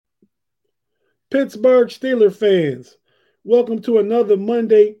Pittsburgh Steelers fans, welcome to another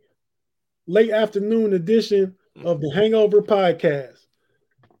Monday late afternoon edition of the Hangover podcast.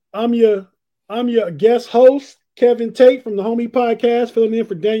 I'm your I'm your guest host, Kevin Tate from the Homie Podcast, filling in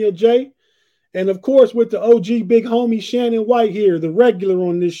for Daniel J. And of course, with the OG big homie Shannon White here, the regular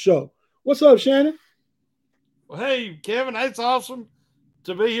on this show. What's up, Shannon? Well, hey, Kevin, it's awesome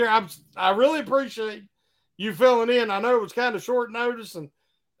to be here. I really appreciate you filling in. I know it was kind of short notice,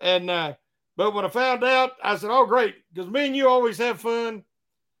 and but when I found out, I said, "Oh, great," because me and you always have fun,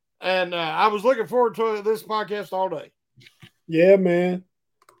 and I was looking forward to this podcast all day. Yeah, man.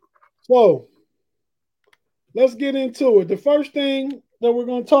 So let's get into it. The first thing that we're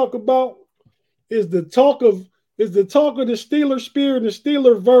going to talk about is the talk of the Steeler spirit and the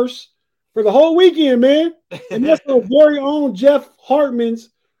Steeler verse for the whole weekend, man. And that's our very own Jeff Hartman's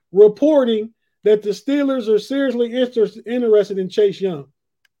reporting that the Steelers are seriously interested in Chase Young.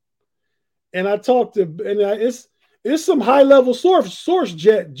 And I talked to, and it's some high level source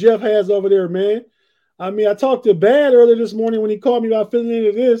Jeff has over there, man. I mean, I talked to Bad earlier this morning when he called me about filling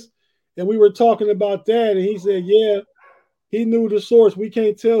into this, and we were talking about that, and he said, yeah, he knew the source. We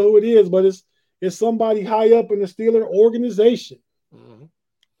can't tell who it is, but it's somebody high up in the Steeler organization. Mm-hmm.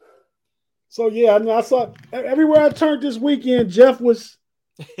 So yeah, I mean, I saw everywhere I turned this weekend, Jeff was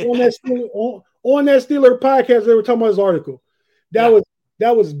on that Steeler podcast. They were talking about his article.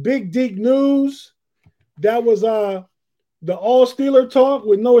 That was big deep news. That was the all Steeler talk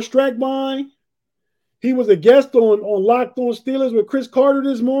with Noah Strackbine. He was a guest on Locked On Steelers with Chris Carter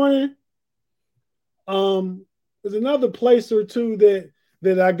this morning. There's another place or two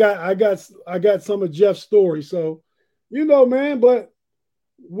that I got some of Jeff's story. So, man, but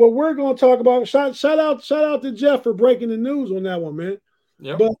what we're going to talk about, shout out to Jeff for breaking the news on that one, man.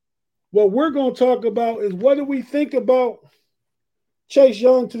 Yep. But what we're going to talk about is what do we think about Chase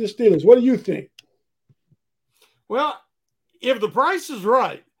Young to the Steelers? What do you think? Well, if the price is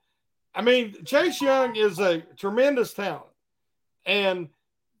right, I mean, Chase Young is a tremendous talent. And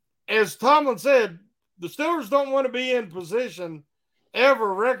as Tomlin said, the Steelers don't want to be in position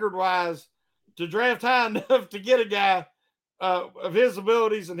ever record-wise to draft high enough to get a guy of his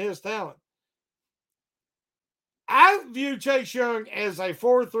abilities and his talent. I view Chase Young as a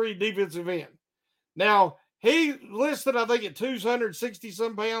 4'3" defensive end. Now, he listed, I think, at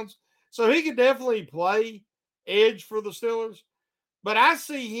 260-some pounds, so he could definitely play edge for the Steelers. But I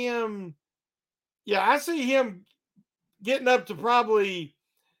see him getting up to probably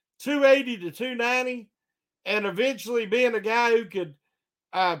 280 to 290 and eventually being a guy who could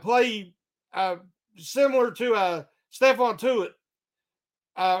play similar to a Stephon Tuitt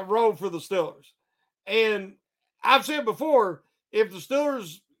role for the Steelers. And I've said before, if the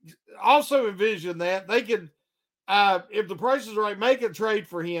Steelers also envision that, they could, if the price is right, make a trade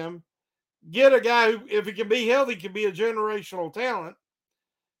for him, get a guy who, if he can be healthy, can be a generational talent,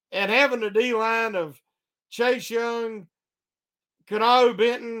 and having a D-line of Chase Young, Kanao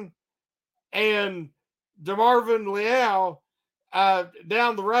Benton, and DeMarvin Leal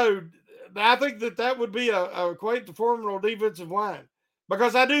down the road, I think that would be a quite the formidable defensive line,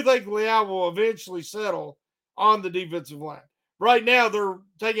 because I do think Leal will eventually settle on the defensive line. Right now, they're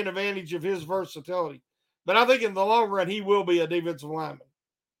taking advantage of his versatility, but I think in the long run, he will be a defensive lineman.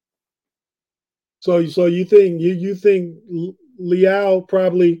 So you think Leal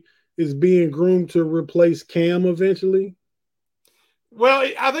probably is being groomed to replace Cam eventually? Well,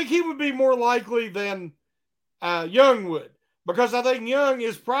 I think he would be more likely than Young would, because I think Young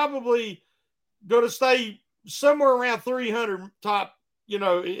is probably going to stay somewhere around 300 top.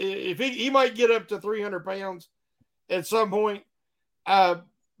 If he might get up to 300 pounds at some point.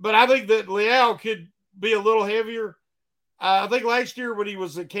 But I think that Leal could be a little heavier. I think last year when he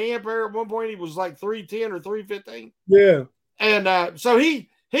was at camp there at one point, he was like 310 or 315. Yeah. And so he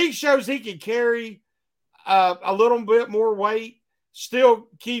shows he can carry a little bit more weight, still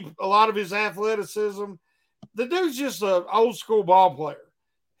keep a lot of his athleticism. The dude's just an old school ball player.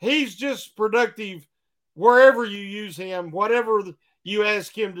 He's just productive wherever you use him, whatever you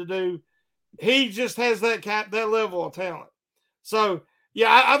ask him to do. He just has that level of talent. So,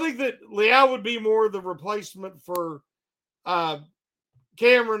 yeah, I think that Leal would be more the replacement for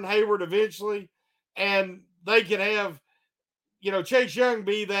Cameron Hayward eventually, and they could have, Chase Young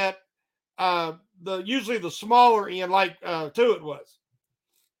be that usually the smaller end like Tuitt was.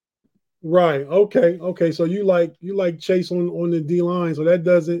 Right. Okay. So you like Chase on the D line, so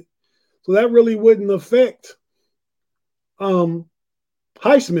that really wouldn't affect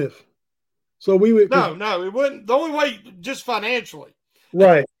Highsmith. So we would no, it wouldn't. The only way, just financially.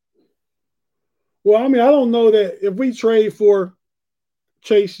 Right. Well, I mean, I don't know that if we trade for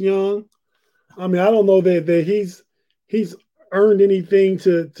Chase Young, I mean, I don't know that he's earned anything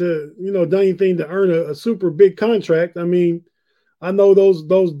to done anything to earn a super big contract. I mean, I know those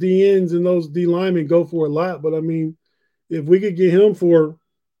DNs and those D linemen go for a lot, but I mean, if we could get him for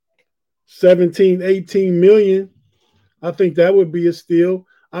 17, 18 million, I think that would be a steal.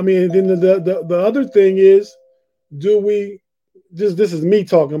 I mean, then the other thing is, do we just this is me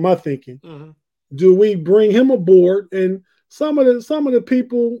talking, my thinking. Mm-hmm. Do we bring him aboard? And some of the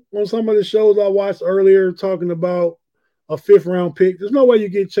people on some of the shows I watched earlier talking about a fifth round pick. There's no way you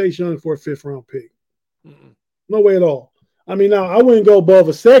get Chase Young for a fifth round pick. Mm-hmm. No way at all. I mean, now I wouldn't go above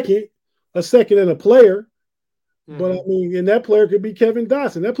a second and a player, but I Mm-hmm. mean, and that player could be Kevin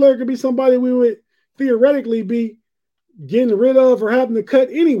Dotson. That player could be somebody we would theoretically be getting rid of or having to cut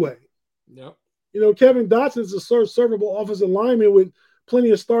anyway. Yep. Kevin Dotson is a servable offensive lineman with plenty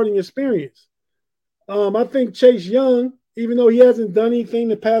of starting experience. I think Chase Young, even though he hasn't done anything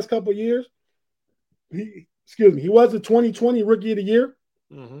the past couple of years, he was the 2020 Rookie of the Year,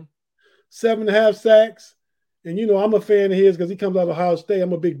 Mm-hmm. 7.5 sacks, and I'm a fan of his because he comes out of Ohio State.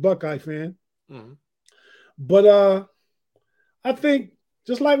 I'm a big Buckeye fan, Mm-hmm. but I think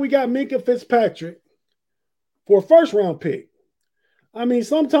just like we got Minka Fitzpatrick for a first round pick. I mean,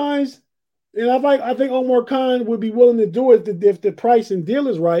 sometimes, and I think Omar Khan would be willing to do it if the price and deal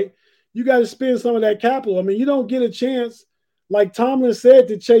is right. You got to spend some of that capital. I mean, you don't get a chance, like Tomlin said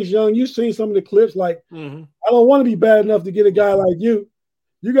to Chase Young. You've seen some of the clips. Like, Mm-hmm. I don't want to be bad enough to get a guy like you.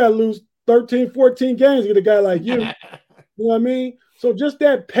 You got to lose 13, 14 games to get a guy like you. You know what I mean? So just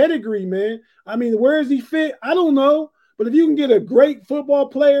that pedigree, man. I mean, where does he fit? I don't know. But if you can get a great football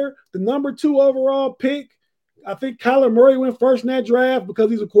player, the number 2 overall pick, I think Kyler Murray went first in that draft because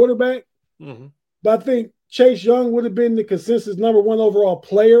he's a quarterback. Mm-hmm. But I think Chase Young would have been the consensus number 1 overall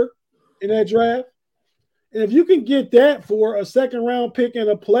player in that draft. And if you can get that for a second round pick and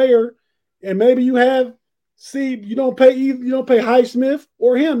a player, and maybe you don't pay Highsmith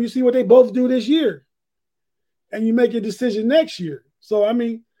or him. You see what they both do this year, and you make a decision next year. So I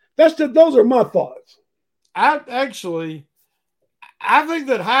mean, those are my thoughts. I actually, I think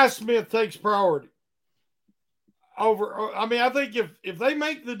that Highsmith takes priority over. I mean, I think if they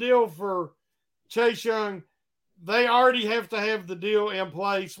make the deal for Chase Young, they already have to have the deal in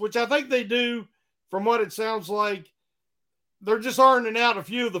place, which I think they do. From what it sounds like, they're just ironing out a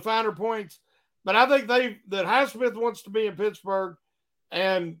few of the finer points. But I think that Highsmith wants to be in Pittsburgh,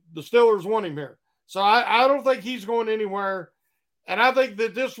 and the Steelers want him here. So I don't think he's going anywhere. And I think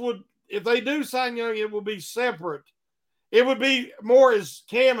that this would, if they do sign Young, it will be separate. It would be more as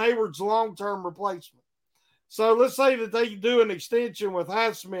Cam Hayward's long term replacement. So let's say that they do an extension with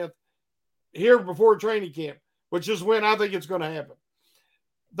Highsmith here before training camp, which is when I think it's going to happen.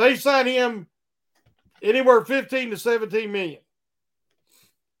 They sign him anywhere 15 to 17 million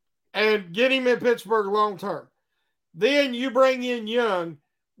and get him in Pittsburgh long term. Then you bring in Young.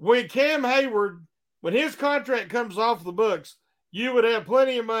 When Cam Hayward, when his contract comes off the books, you would have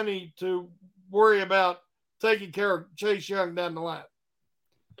plenty of money to worry about taking care of Chase Young down the line.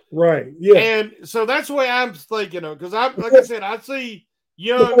 Right. Yeah. And so that's the way I'm thinking of, because like I said, I see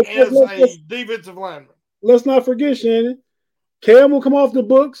Young as let's, a defensive lineman. let's not forget, Shannon. Cam will come off the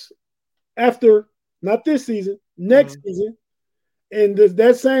books after not this season, next Mm-hmm. season, and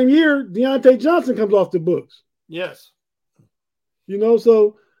that same year, Deontay Johnson comes off the books. Yes.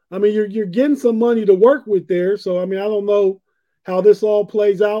 So I mean, you're getting some money to work with there. So I mean, I don't know how this all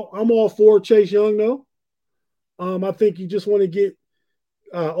plays out. I'm all for Chase Young though. I think you just want to get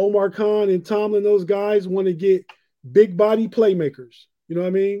Omar Khan and Tomlin. Those guys want to get big body playmakers. You know what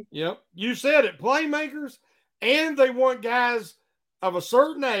I mean? Yep. You said it. Playmakers, and they want guys of a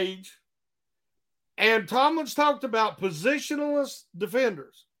certain age. And Tomlin's talked about positionless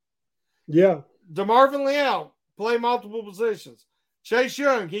defenders. Yeah. DeMarvin Leal play multiple positions. Chase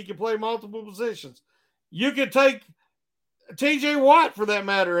Young, he can play multiple positions. You could take TJ Watt for that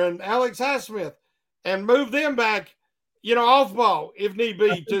matter and Alex Highsmith and move them back, off ball if need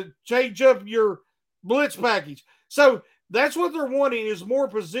be to change up your blitz package. So that's what they're wanting is more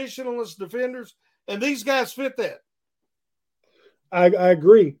positionless defenders, and these guys fit that. I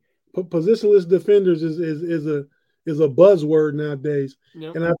agree. Positionless defenders is a buzzword nowadays,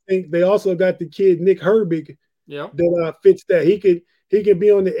 Yep. and I think they also got the kid Nick Herbig Yep. that fits that. He can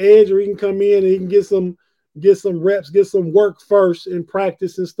be on the edge, or he can come in and he can get some reps, get some work first in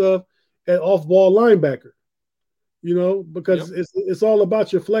practice and stuff at off ball linebacker. Yep. Because it's all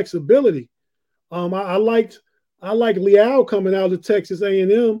about your flexibility. I liked Leal coming out of Texas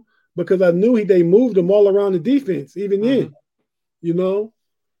A&M because I knew they moved him all around the defense, even Mm-hmm. then. You know,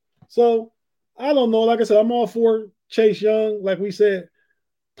 so I don't know. Like I said, I'm all for Chase Young. Like we said,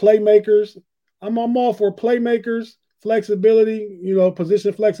 playmakers. I'm all for playmakers, flexibility,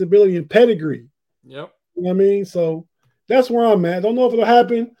 position flexibility and pedigree. Yep. You know what I mean? So that's where I'm at. Don't know if it'll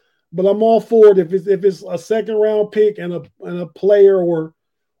happen, but I'm all for it if it's a second round pick and a player or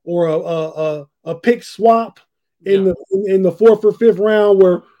a pick swap in Yeah. the fourth or fifth round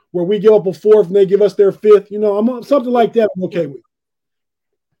where we give up a fourth and they give us their fifth. I'm something like that. I'm Yeah. okay with.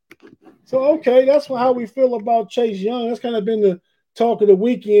 So okay, that's how we feel about Chase Young. That's kind of been the talk of the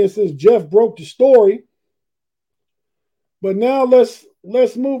weekend since Jeff broke the story. But now let's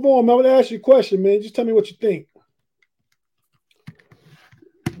move on. I'm gonna ask you a question, man. Just tell me what you think.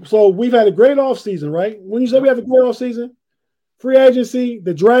 So we've had a great offseason, right? When you say we Yep. have a great offseason, free agency,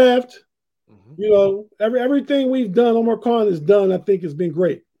 the draft, Mm-hmm. everything we've done, Omar Khan has done, I think has been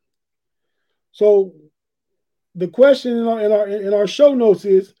great. So the question in our show notes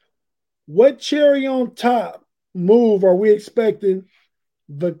is, what cherry on top move are we expecting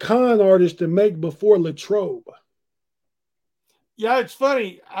the con artist to make before Latrobe? Yeah, it's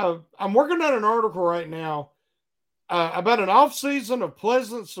funny. I'm working on an article right now about an off season of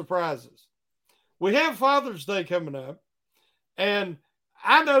pleasant surprises. We have Father's Day coming up, and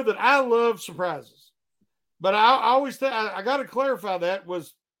I know that I love surprises, but I always think I got to clarify that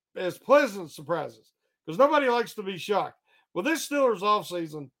was as pleasant surprises because nobody likes to be shocked. Well, this Steelers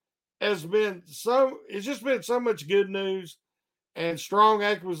offseason has been it's just been so much good news and strong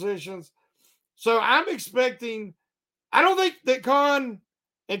acquisitions. So I'm expecting, I don't think that Khan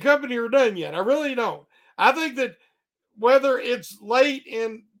and company are done yet. I really don't. I think that whether it's late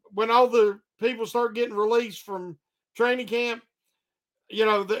in when all the people start getting released from training camp,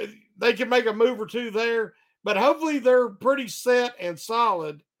 they can make a move or two there, but hopefully they're pretty set and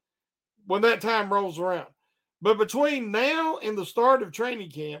solid when that time rolls around. But between now and the start of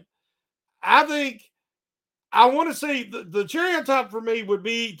training camp, I think I want to see the cherry on top for me would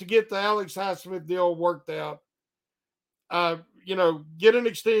be to get the Alex Highsmith deal worked out. Get an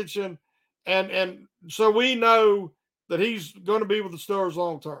extension, and so we know that he's going to be with the Steelers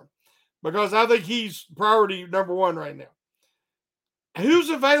long term because I think he's priority number one right now. Who's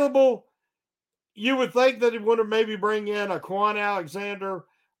available? You would think that he would have maybe bring in a Quan Alexander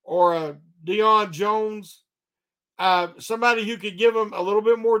or a Deion Jones, somebody who could give him a little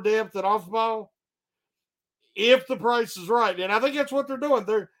bit more depth at off ball if the price is right. And I think that's what they're doing.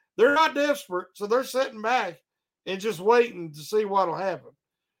 They're not desperate, so they're sitting back and just waiting to see what'll happen.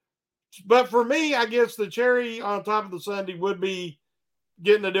 But for me, I guess the cherry on top of the Sunday would be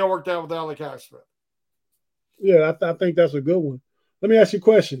getting the deal worked out with Alex Highsmith. Yeah, I think that's a good one. Let me ask you a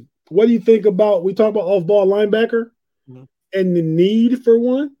question. What do you think about we talk about off ball linebacker Mm-hmm. and the need for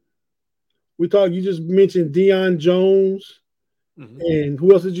one? You just mentioned Deion Jones Mm-hmm. and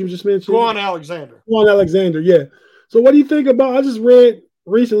who else did you just mention? Quan Alexander. Quan Alexander, yeah. So what do you think about I just read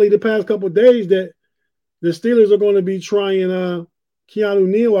recently the past couple of days that the Steelers are going to be trying Keanu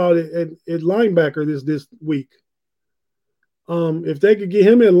Neal out at linebacker this week. If they could get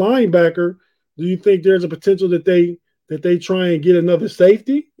him at linebacker, do you think there's a potential that they try and get another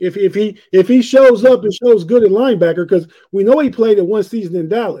safety if he shows up and shows good at linebacker because we know he played at one season in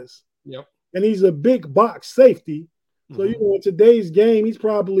Dallas. Yep. And he's a big box safety. So Mm-hmm. in today's game, he's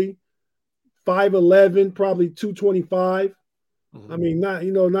probably 5'11", probably 225. Mm-hmm. I mean,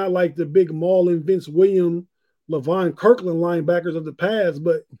 not like the big Marlon, Vince Williams, Levon Kirkland linebackers of the past,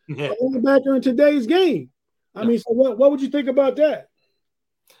 but Yeah. a linebacker in today's game. I Yeah. mean, so what would you think about that?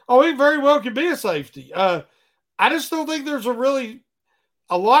 Oh, he very well could be a safety. I just don't think there's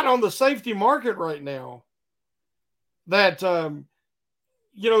a lot on the safety market right now that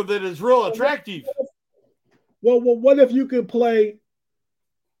that is real attractive. Well, what if you could play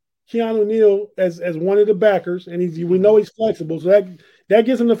Keanu Neal as one of the backers, and we know he's flexible, so that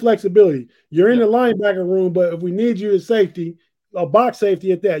gives him the flexibility. You're in Yeah. the linebacker room, but if we need you as safety, a box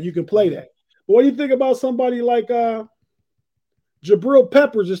safety at that, you can play that. But what do you think about somebody like Jabril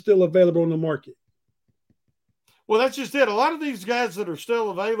Peppers is still available on the market? Well, that's just it. A lot of these guys that are still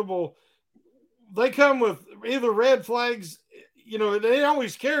available, they come with either red flags, they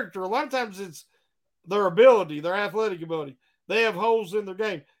always character. A lot of times it's their ability, their athletic ability. They have holes in their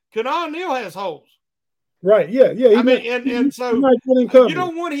game. Keanu Neal has holes. Right. Yeah. Yeah. I mean, and so you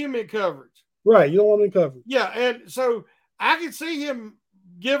don't want him in coverage. Right. You don't want him in coverage. Yeah. And so I can see him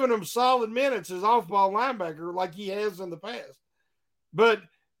giving him solid minutes as off ball linebacker like he has in the past. But,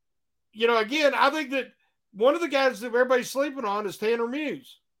 again, I think that one of the guys that everybody's sleeping on is Tanner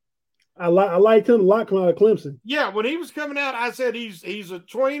Muse. I liked him a lot coming out of Clemson. Yeah, when he was coming out, I said he's a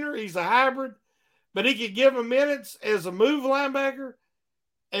tweener, he's a hybrid, but he could give him minutes as a move linebacker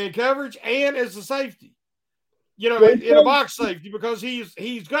and coverage and as a safety. Well, in a box safety because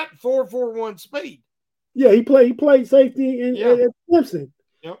he's got 4.41 speed. yeah, he played safety Yeah. at Clemson,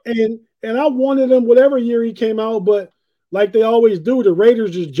 Yep. and I wanted him whatever year he came out, but like they always do, the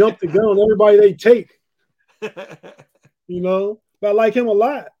Raiders just jump the gun on everybody they take. But I like him a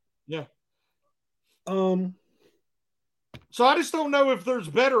lot. Yeah. Um, So I just don't know if there's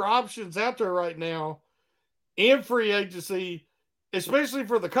better options out there right now in free agency, especially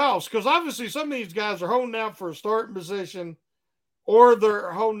for the cost. Because obviously some of these guys are holding out for a starting position or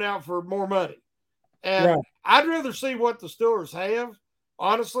they're holding out for more money. And right, I'd rather see what the Steelers have,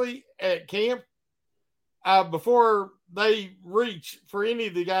 honestly, at camp before they reach for any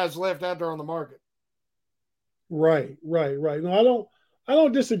of the guys left out there on the market. right. No, I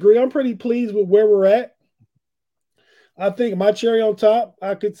don't disagree. I'm pretty pleased with where we're at. I think my cherry on top,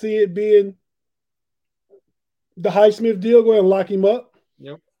 I could see it being the Highsmith deal. Go ahead and lock him up.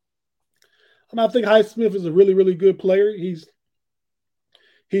 Yep. I think Highsmith is a really, really good player. He's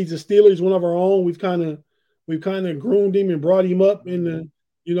a Steeler. He's one of our own. We've kind of groomed him and brought him up in the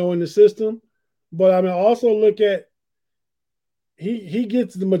in the system. But I mean, also look at he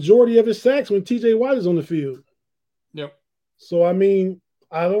gets the majority of his sacks when T.J. Watt is on the field. Yep. So I mean,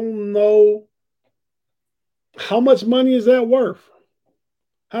 I don't know how much money is that worth.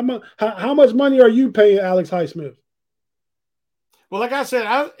 How much money are you paying Alex Highsmith? Well, like I said,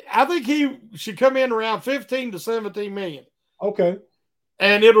 I think he should come in around 15 to 17 million. Okay.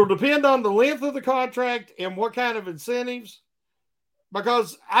 And it'll depend on the length of the contract and what kind of incentives.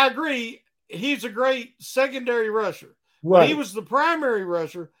 Because I agree, he's a great secondary rusher. But he Right. was the primary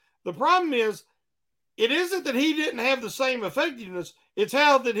rusher. The problem is, it isn't that he didn't have the same effectiveness, it's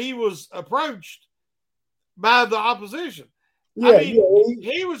how that he was approached by the opposition. I Yeah, mean,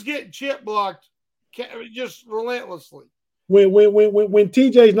 yeah. he was getting chip blocked just relentlessly. When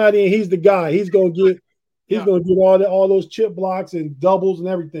TJ's not in, he's the guy. He's Yeah. gonna get all those chip blocks and doubles and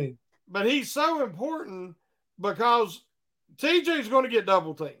everything. But he's so important because TJ's going to get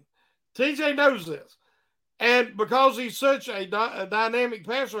double teamed. TJ knows this. And because he's such a dynamic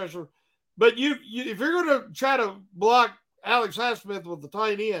pass rusher, but you if you're going to try to block Alex Highsmith with the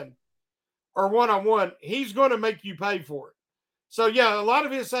tight end or one-on-one, he's going to make you pay for it. So, yeah, a lot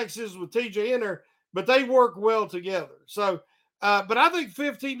of his sacks is with TJ in there, but they work well together. So, but I think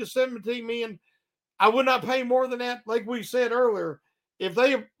 15 to 17 million, I would not pay more than that. Like we said earlier, if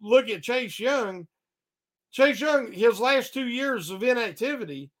they look at Chase Young, his last 2 years of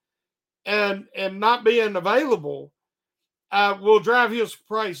inactivity and not being available will drive his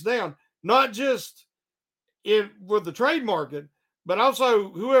price down. Not just with the trade market, but also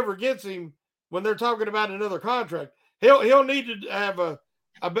whoever gets him when they're talking about another contract. He'll need to have a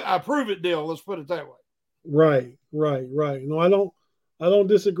prove it deal. Let's put it that way. Right. No, I don't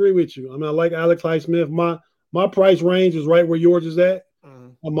disagree with you. I mean, I like Alex Highsmith. My price range is right where yours is at.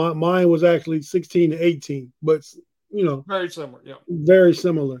 Mine was actually 16 to 18, but Very similar. Yeah. very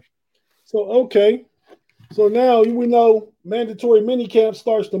similar. So okay. So now we know mandatory minicamp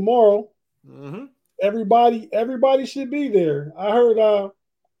starts tomorrow. Mm-hmm. Everybody should be there. I heard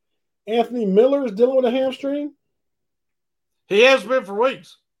Anthony Miller is dealing with a hamstring. He has been for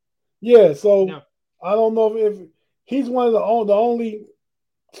weeks. Yeah, so Yeah. I don't know if he's one of the only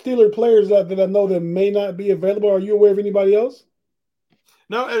Steeler players that I know that may not be available. Are you aware of anybody else?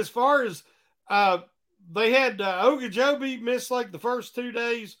 No, as far as they had Ogunjobi missed like the first 2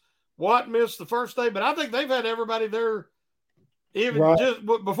 days. Watt missed the first day, but I think they've had everybody there even Right. just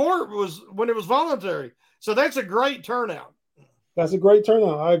before it was when it was voluntary. So that's a great turnout. That's a great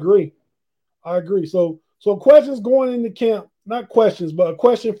turnout. I agree. So questions going into camp, not questions, but a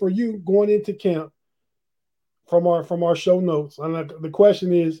question for you going into camp from our show notes. And the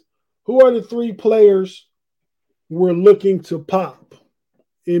question is, who are the three players we're looking to pop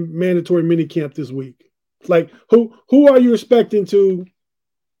in mandatory minicamp this week? Like who are you expecting to,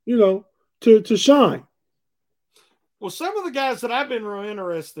 to shine? Well, some of the guys that I've been real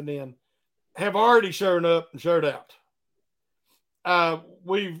interested in have already shown up and showed out.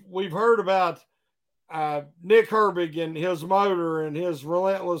 We've heard about Nick Herbig and his motor and his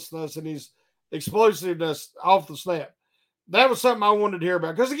relentlessness and his explosiveness off the snap. That was something I wanted to hear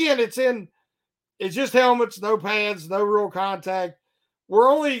about because again, it's just helmets, no pads, no real contact. We're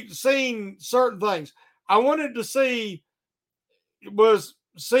only seeing certain things. I wanted to see was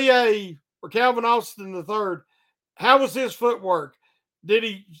CA or Calvin Austin the third. How was his footwork? Did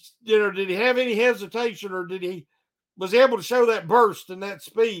he have any hesitation or was he able to show that burst and that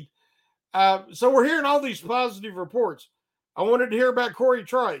speed? So we're hearing all these positive reports. I wanted to hear about Corey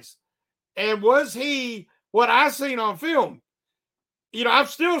Trice. And was he what I seen on film? I'm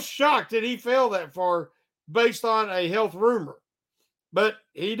still shocked that he fell that far, based on a health rumor, but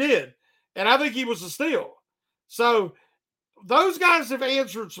he did. And I think he was a steal. So those guys have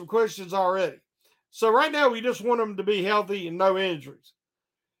answered some questions already. So right now, we just want them to be healthy and no injuries.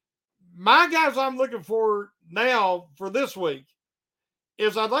 My guys I'm looking for now for this week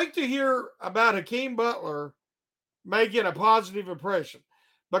is I'd like to hear about Hakeem Butler making a positive impression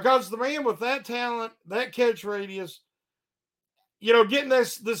because the man with that talent, that catch radius, getting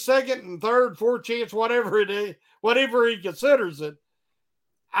this the second and third, fourth chance, whatever it is, whatever he considers it,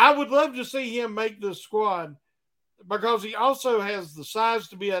 I would love to see him make this squad because he also has the size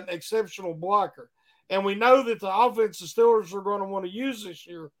to be an exceptional blocker. And we know that the offense the Steelers are going to want to use this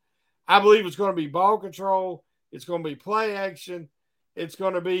year. I believe it's going to be ball control. It's going to be play action. It's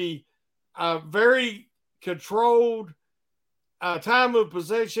going to be a very controlled time of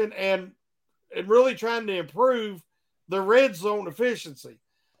possession and really trying to improve the red zone efficiency.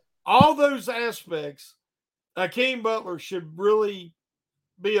 All those aspects, Hakeem Butler should really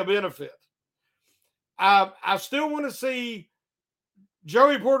be a benefit. I still want to see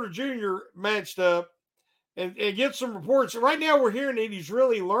Joey Porter Jr. matched up and get some reports. Right now, we're hearing that he's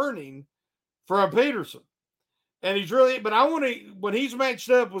really learning from Peterson. And he's really, but I want to, when he's matched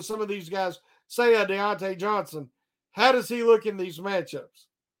up with some of these guys, say a Deontay Johnson, how does he look in these matchups?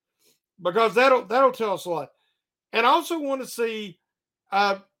 Because that'll tell us a lot. And I also want to see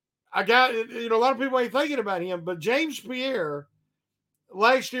a guy, a lot of people ain't thinking about him, but James Pierre,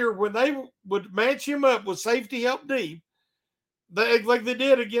 last year, when they would match him up with safety help deep, like they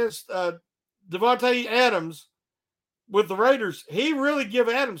did against Devontae Adams with the Raiders, he really give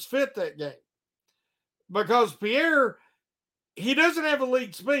Adams fit that game. Because Pierre, he doesn't have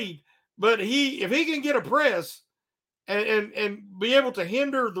elite speed, but if he can get a press and be able to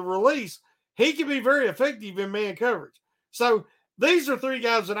hinder the release, he can be very effective in man coverage. So these are three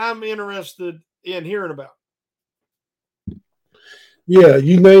guys that I'm interested in hearing about. Yeah,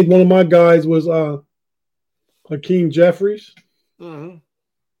 you named one of my guys was Hakeem Jeffries. Mm-hmm.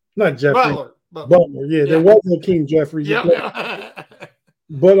 Not Jeffries. Butler. Yeah, there was Hakeem Jeffries. Yeah.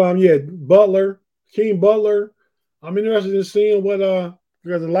 But yeah, Butler, Hakeem Butler. I'm interested in seeing what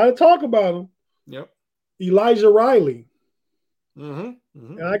there's a lot of talk about him. Yep. Elijah Riley. Mm-hmm.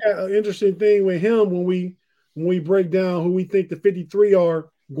 Mm-hmm. And I got an interesting thing with him when we break down who we think the 53 are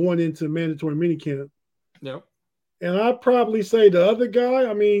going into mandatory minicamp. Yep. And I'd probably say the other guy,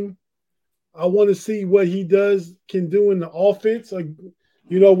 I want to see what he can do in the offense, like,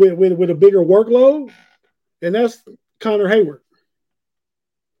 with a bigger workload. And that's Connor Hayward.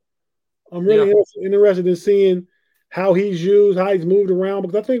 I'm really interested in seeing how he's used, how he's moved around,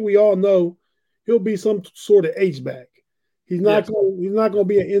 because I think we all know he'll be some sort of H-back. He's not going to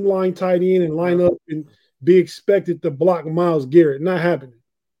be an inline tight end and line up and be expected to block Myles Garrett. Not happening.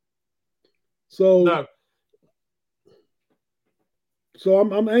 So,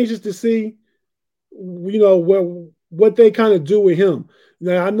 I'm anxious to see, what they kind of do with him.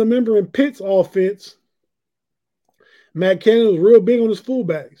 Now, I remember in Pitt's offense, Matt Cannon was real big on his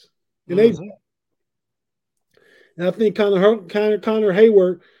fullbacks. And I think Connor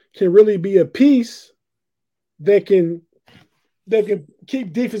Hayward can really be a piece that can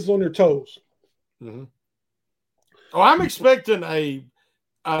keep defense on their toes. Mm-hmm. Oh, I'm expecting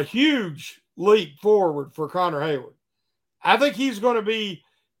a huge leap forward for Connor Hayward. I think he's going to be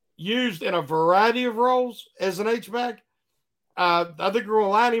used in a variety of roles as an H-back. I think we're going to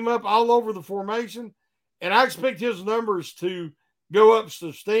line him up all over the formation, and I expect his numbers to go up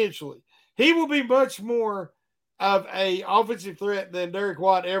substantially. He will be much more of an offensive threat than Derek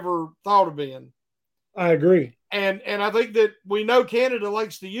Watt ever thought of being. I agree. And I think that we know Canada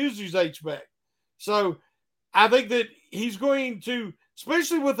likes to use his H-back. So I think that he's going to,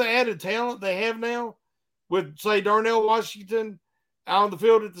 especially with the added talent they have now, with, say, Darnell Washington on the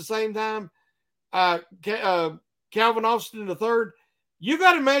field at the same time, Calvin Austin III, you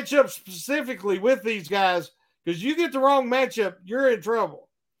got to match up specifically with these guys, because you get the wrong matchup, you're in trouble.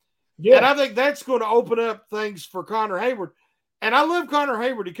 Yeah. And I think that's going to open up things for Connor Hayward. And I love Connor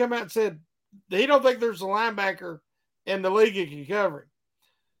Hayward. He come out and said he don't think there's a linebacker in the league that can cover him.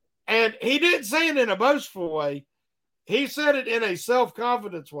 And he didn't say it in a boastful way. He said it in a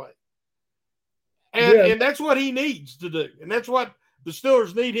self-confidence way. And that's what he needs to do. And that's what the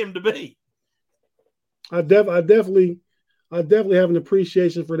Steelers need him to be. I definitely have an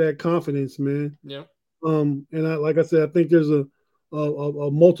appreciation for that confidence, man. Yeah. And like I said, I think there's a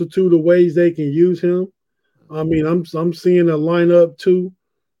multitude of ways they can use him. I mean, I'm seeing a lineup two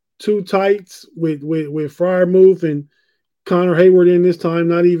tights with Freiermuth and Connor Hayward in this time.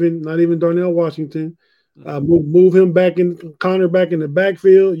 Not even Darnell Washington. Move him back in, Connor back in the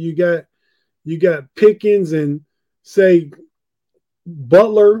backfield. You got You got Pickens and say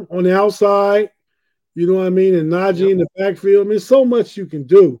Butler on the outside. You know what I mean? And Najee Yep. in the backfield. I mean, so much you can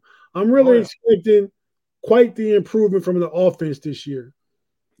do. I'm Oh really yeah. expecting quite the improvement from the offense this year.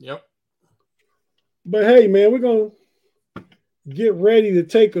 Yep. But hey, man, we're gonna get ready to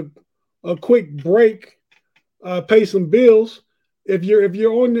take a quick break, pay some bills. If you're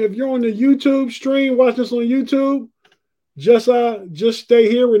on the YouTube stream, watch this on YouTube. Just stay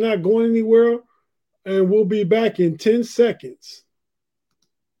here. We're not going anywhere, and we'll be back in 10 seconds.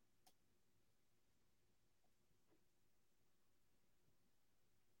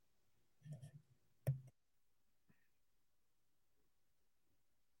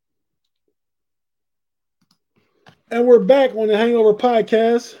 And we're back on the Hangover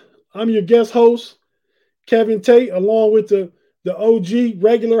Podcast. I'm your guest host, Kevin Tate, along with the OG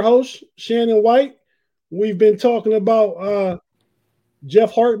regular host, Shannon White. We've been talking about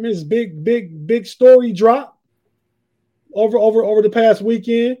Jeff Hartman's big story drop over the past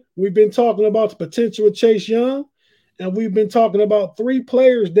weekend. We've been talking about the potential of Chase Young, and we've been talking about three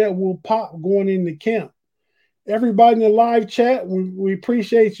players that will pop going into camp. Everybody in the live chat, we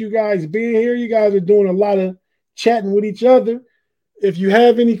appreciate you guys being here. You guys are doing a lot of chatting with each other. If you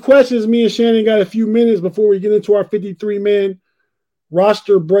have any questions, me and Shannon got a few minutes before we get into our 53-man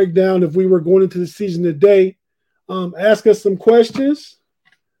roster breakdown. If we were going into the season today, ask us some questions.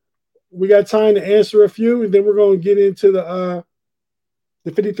 We got time to answer a few, and then we're going to get into the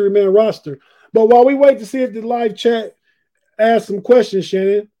 53-man roster. But while we wait to see if the live chat asks some questions,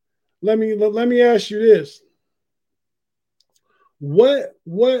 Shannon, let me ask you this: what?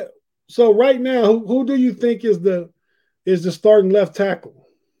 So right now, who do you think is the starting left tackle?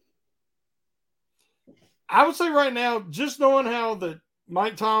 I would say right now, just knowing how that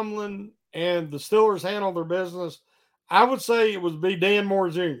Mike Tomlin and the Steelers handle their business, I would say it would be Dan Moore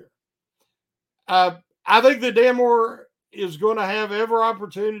Jr. I think that Dan Moore is going to have every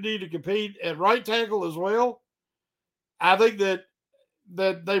opportunity to compete at right tackle as well. I think that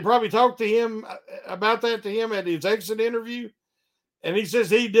they probably talked to him about that to him at his exit interview, and he says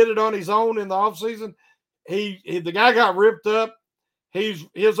he did it on his own in the offseason. The guy got ripped up. His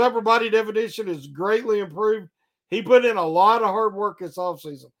upper body definition is greatly improved. He put in a lot of hard work this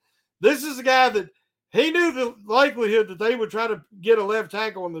offseason. This is a guy that he knew the likelihood that they would try to get a left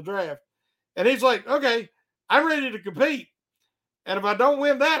tackle in the draft. And he's like, okay, I'm ready to compete. And if I don't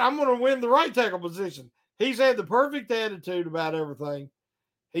win that, I'm going to win the right tackle position. He's had the perfect attitude about everything.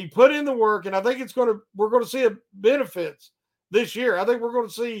 He put in the work, and I think we're going to see benefits this year. I think we're going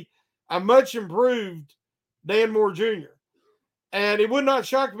to see a much improved Dan Moore Jr. And it would not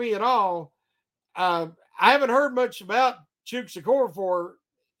shock me at all. I haven't heard much about Chuks Okorafor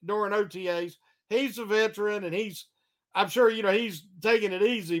during OTAs. He's a veteran, and I'm sure, he's taking it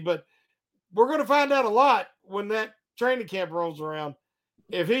easy, but we're going to find out a lot when that training camp rolls around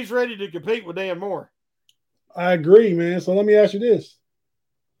if he's ready to compete with Dan Moore. I agree, man. So let me ask you this: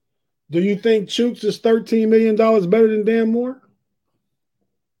 do you think Chooks is $13 million better than Dan Moore?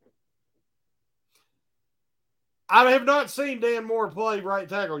 I have not seen Dan Moore play right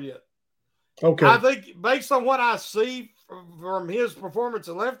tackle yet. I Okay. think based on what I see from his performance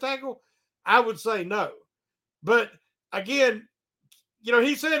at left tackle, I would say no. But again,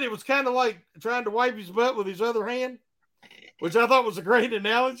 he said it was kind of like trying to wipe his butt with his other hand, which I thought was a great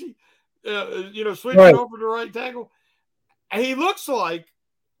analogy. Switching Right. over to right tackle. And he looks like,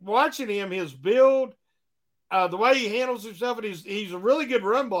 watching him, his build, the way he handles himself, and he's a really good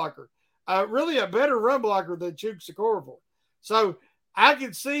run blocker. Really a better run blocker than Chuks Okorafor. So I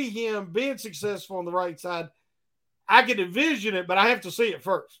could see him being successful on the right side. I could envision it, but I have to see it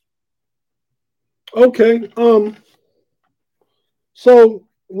first. Okay. So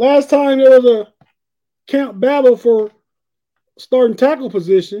last time there was a camp battle for starting tackle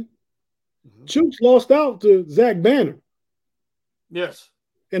position, Mm-hmm. Chooks lost out to Zach Banner. Yes.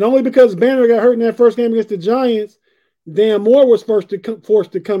 And only because Banner got hurt in that first game against the Giants, Dan Moore was forced to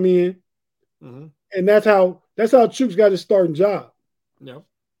come in, Mm-hmm. and that's how Chooks got his starting job. Yep.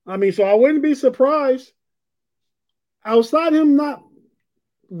 I mean, so I wouldn't be surprised outside him not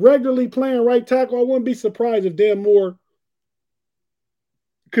regularly playing right tackle. I wouldn't be surprised if Dan Moore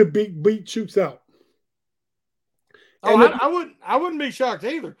could beat Chooks out. Oh, And I wouldn't be shocked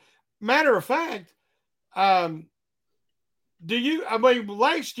either. Matter of fact, um,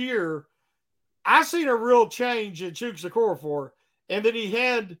 last year I seen a real change in Chuks Okorafor, and that he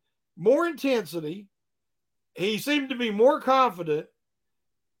had more intensity. He seemed to be more confident,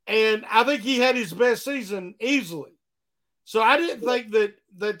 and I think he had his best season easily. So I didn't think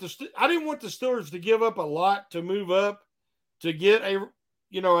I didn't want the Steelers to give up a lot to move up to get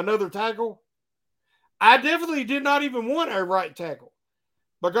another tackle. I definitely did not even want a right tackle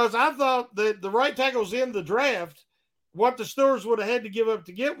because I thought that the right tackles in the draft, what the Steelers would have had to give up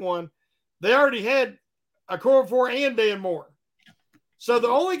to get one, they already had a Okorafor and Dan Moore. So the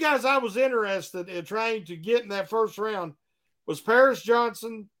only guys I was interested in trying to get in that first round was Paris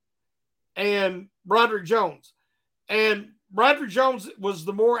Johnson and Broderick Jones. And Broderick Jones was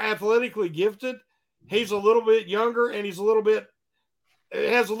the more athletically gifted. He's a little bit younger and has a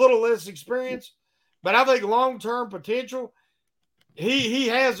little less experience. But I think long-term potential, he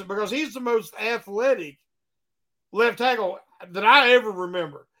has it because he's the most athletic left tackle that I ever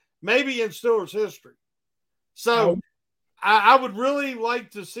remember, maybe in Steelers history. So I would really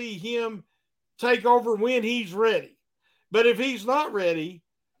like to see him take over when he's ready. But if he's not ready,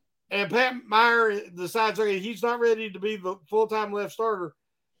 and Pat Meyer decides okay, he's not ready to be the full-time left starter,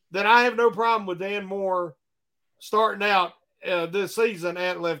 then I have no problem with Dan Moore starting out this season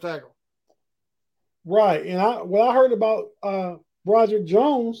at left tackle. Right. And what I heard about Broderick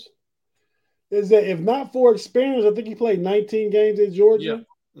Jones is that if not for experience, I think he played 19 games at Georgia.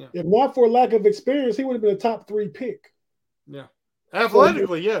 Yeah. If not for lack of experience, he would have been a top 3 pick. Yeah.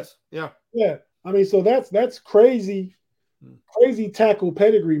 Athletically, yes. Yeah. Yeah. I mean, so that's crazy tackle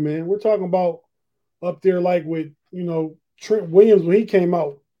pedigree, man. We're talking about up there like with, Trent Williams when he came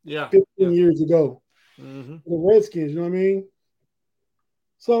out 15 years ago. Mm-hmm. The Redskins, you know what I mean?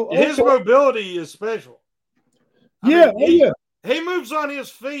 So his mobility is special. He moves on his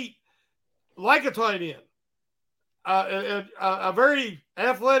feet like a tight end. A very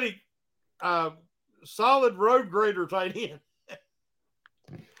athletic, solid road grader tight end.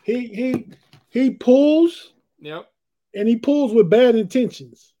 He pulls. Yep. And he pulls with bad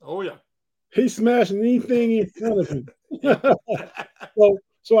intentions. Oh yeah. He's smashing anything in front of him.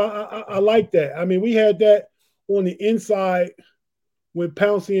 so I like that. I mean, we had that on the inside with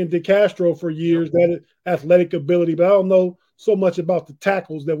Pouncey and DeCastro for years, that athletic ability, but I don't know so much about the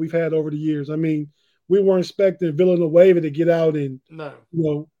tackles that we've had over the years. I mean, we weren't expecting Villanueva to get out and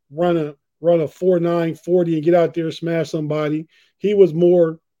run a 4.9 40 and get out there and smash somebody. He was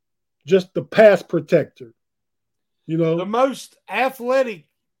more just the pass protector. The most athletic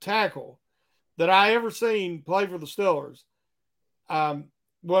tackle that I ever seen play for the Steelers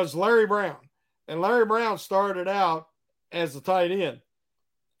was Larry Brown. And Larry Brown started out as a tight end.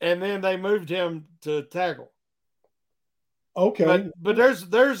 And then they moved him to tackle. Okay. But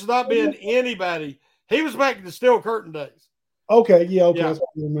there's not been anybody. He was back in the Steel Curtain days. Okay, yeah.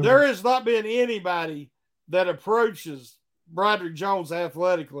 There has not been anybody that approaches Broderick Jones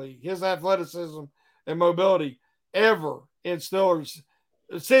athletically, his athleticism and mobility ever in Steelers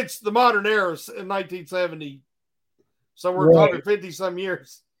since the modern era in 1970. So we're talking 50-some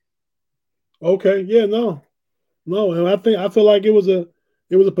years. Okay, yeah, no, and I feel like it was a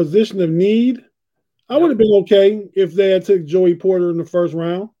position of need. I would have been okay if they had took Joey Porter in the first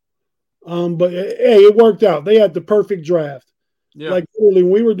round. But hey, it worked out. They had the perfect draft. Yeah. Like literally,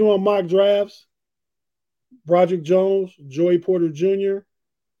 when we were doing mock drafts, Broderick Jones, Joey Porter Jr.,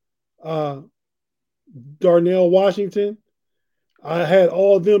 Darnell Washington, I had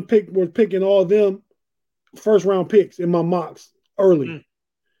all of them picking all of them first round picks in my mocks early.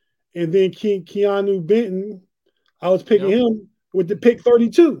 Mm-hmm. And then Keanu Benton, I was picking him with the pick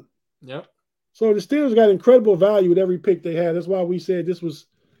 32. Yep. So the Steelers got incredible value with every pick they had. That's why we said this was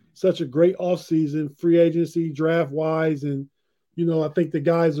such a great offseason, free agency, draft-wise. And, I think the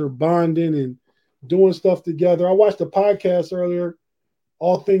guys are bonding and doing stuff together. I watched a podcast earlier,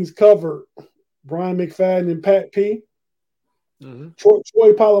 All Things Covered, Brian McFadden and Pat P. Mm-hmm.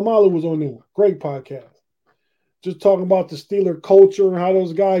 Troy Polamalu was on there. Great podcast. Just talking about the Steeler culture and how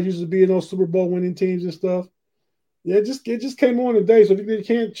those guys used to be in those Super Bowl winning teams and stuff. Yeah, it just came on today. So if you get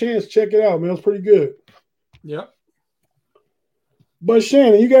a chance, check it out, man. It was pretty good. Yep. But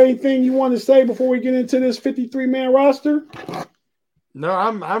Shannon, you got anything you want to say before we get into this 53-man roster? No,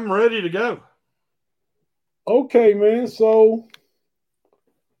 I'm ready to go. Okay, man. So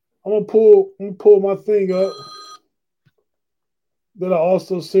I'm gonna pull my thing up that I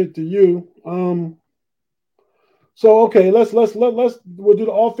also sent to you. So okay, we'll do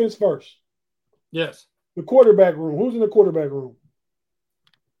the offense first. Yes. The quarterback room. Who's in the quarterback room?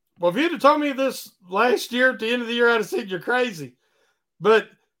 Well, if you'd have told me this last year at the end of the year, I'd have said you're crazy. But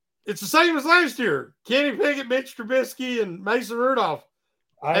it's the same as last year. Kenny Pickett, Mitch Trubisky, and Mason Rudolph.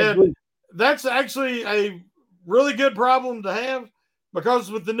 I agree. That's actually a really good problem to have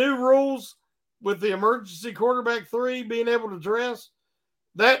because with the new rules, with the emergency quarterback 3 being able to dress,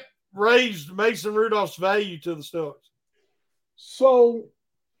 that raised Mason Rudolph's value to the Steelers. So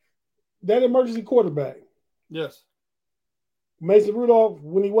that emergency quarterback. Yes. Mason Rudolph,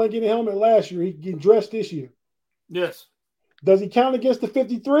 when he wasn't getting a helmet last year, he getting dressed this year. Yes. Does he count against the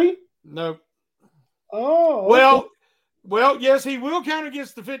 53? No. Oh, okay. Well, yes, he will count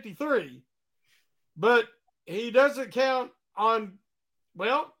against the 53, but he doesn't count on.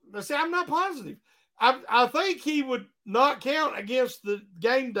 Well, see, I'm not positive. I think he would not count against the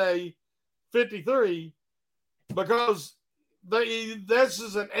game day 53 because this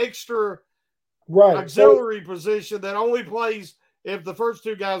is an extra Right. auxiliary position that only plays if the first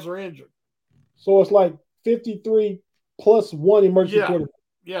two guys are injured. So it's like 53 plus one emergency quarterback.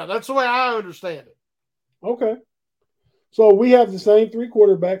 Yeah, that's the way I understand it. Okay. So we have the same three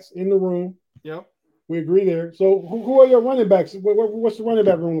quarterbacks in the room. Yep. We agree there. So who are your running backs? What's the running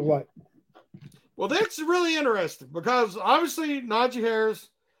back room look like? Well, that's really interesting because obviously Najee Harris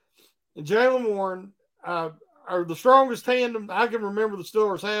and Jalen Warren are the strongest tandem I can remember the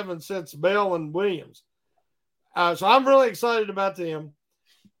Steelers having since Bell and Williams. So I'm really excited about them.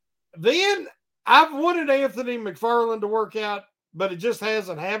 Then I've wanted Anthony McFarland to work out, but it just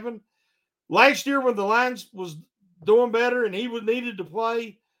hasn't happened. Last year when the Lions was doing better and he was needed to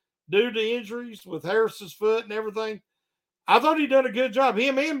play due to injuries with Harris's foot and everything, I thought he'd done a good job.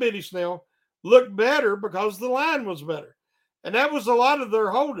 Him and Benny Snell looked better because the line was better. And that was a lot of their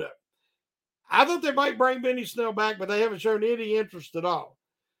holdup. I thought they might bring Benny Snell back, but they haven't shown any interest at all.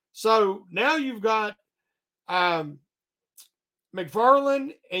 So now you've got McFarland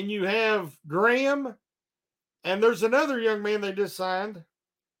and you have Graham, and there's another young man they just signed.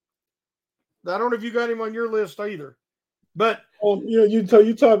 I don't know if you got him on your list either. But you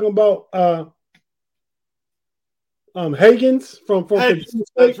talking about Higgins from Higgins.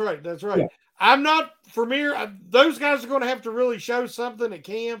 That's right. Yeah. I'm not familiar. Those guys are going to have to really show something at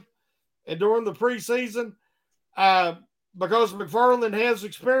camp and during the preseason because McFarland has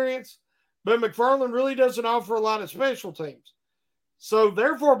experience, but McFarland really doesn't offer a lot of special teams. So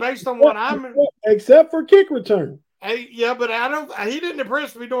therefore, based on what I'm except for kick return. Yeah, but he didn't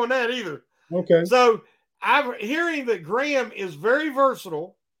impress me doing that either. Okay. So I'm hearing that Graham is very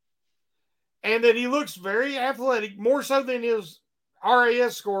versatile and that he looks very athletic, more so than his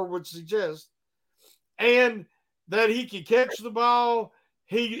RAS score would suggest, and that he can catch the ball,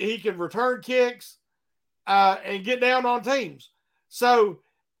 he can return kicks, and get down on teams. So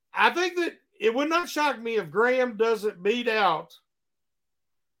I think that it would not shock me if Graham doesn't beat out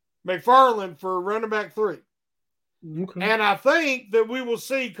McFarland for running back 3. Okay. And I think that we will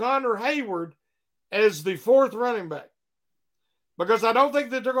see Connor Hayward as the 4th running back because I don't think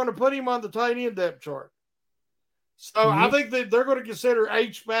that they're going to put him on the tight end depth chart. So I think that they're going to consider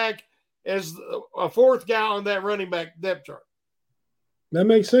H-back as a 4th guy on that running back depth chart. That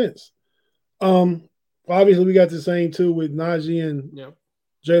makes sense. Obviously, we got the same too with Najee and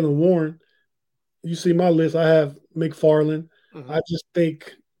Jalen Warren. You see my list. I have McFarland. Mm-hmm. I just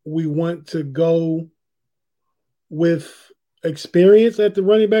think we want to go with experience at the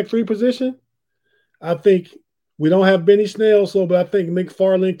running back 3 position. I think we don't have Benny Snell, but I think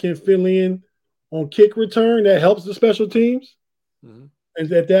McFarland can fill in on kick return. That helps the special teams. Mm-hmm.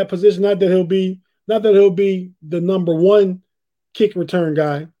 And at that position, not that he'll be the number 1 kick return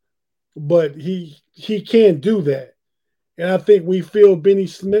guy, but he can do that. And I think we fill Benny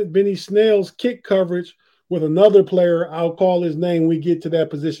Snell's kick coverage with another player. I'll call his name when we get to that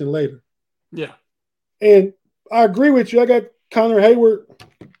position later. Yeah. And I agree with you. I got Connor Hayward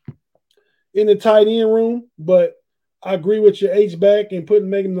in the tight end room, but I agree with your H-back and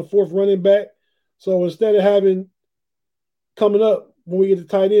making him the 4th running back. So instead of having coming up when we get to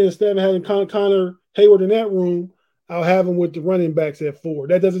tight end, instead of having Connor Hayward in that room, I'll have him with the running backs at 4.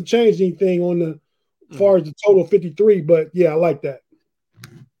 That doesn't change anything on the as far as the total 53, but yeah, I like that.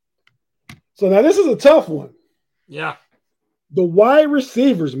 So now this is a tough one. Yeah. The wide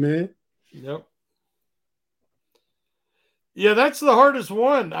receivers, man. Yep. Yeah, that's the hardest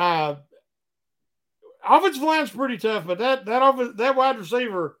one. Offensive line's pretty tough, but that wide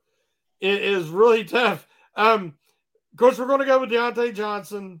receiver is really tough. Of course, we're going to go with Deontay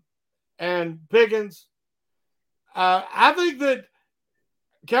Johnson and Pickens. I think that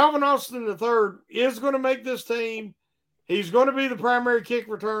Calvin Austin III is going to make this team. He's going to be the primary kick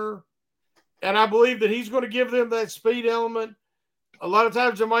returner, and I believe that he's going to give them that speed element. A lot of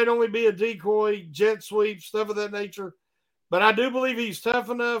times it might only be a decoy, jet sweep, stuff of that nature. But I do believe he's tough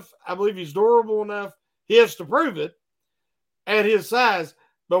enough. I believe he's durable enough. He has to prove it at his size.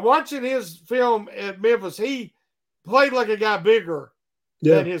 But watching his film at Memphis, he played like a guy bigger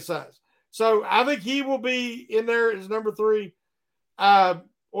than his size. So I think he will be in there as number 3.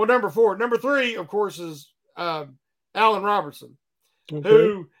 Or number 4. Number 3, of course, is Allen Robertson,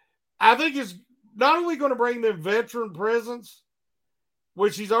 who I think is not only going to bring them veteran presence,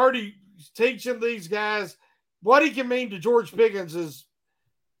 which he's already teaching these guys what he can mean to George Pickens is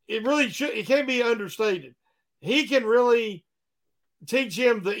it can't be understated. He can really teach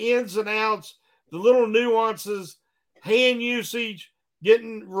him the ins and outs, the little nuances, hand usage,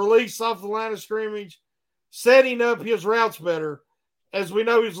 getting released off the line of scrimmage, setting up his routes better. As we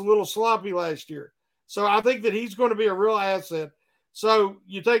know, he was a little sloppy last year. So I think that he's going to be a real asset. So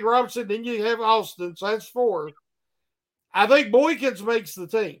you take Robertson, then you have Austin. So that's 4. I think Boykins makes the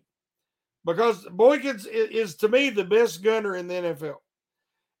team because Boykins is to me the best gunner in the NFL.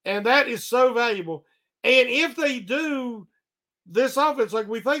 And that is so valuable. And if they do this offense like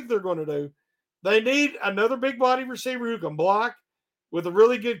we think they're going to do, they need another big body receiver who can block with a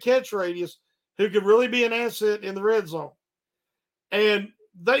really good catch radius, who could really be an asset in the red zone. And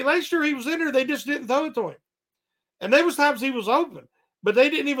last year he was in there, they just didn't throw it to him. And there was times he was open, but they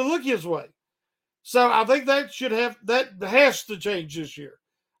didn't even look his way. So I think that has to change this year.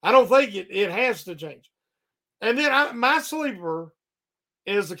 I don't think it has to change. And then my sleeper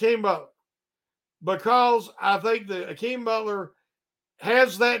is Akeem Butler, because I think that Akeem Butler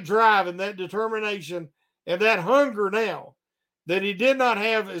has that drive and that determination and that hunger now that he did not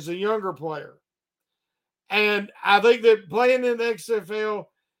have as a younger player. And I think that playing in the XFL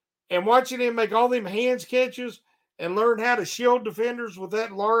and watching him make all them hands catches and learn how to shield defenders with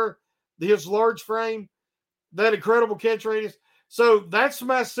his large frame, that incredible catch radius. So that's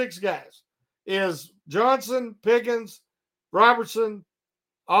my 6 guys: is Johnson, Pickens, Robertson,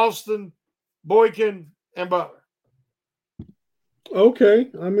 Austin, Boykin, and Butler. Okay.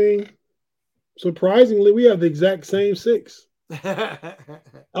 I mean, surprisingly, we have the exact same 6.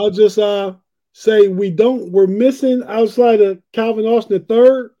 I'll just say we're missing outside of Calvin Austin the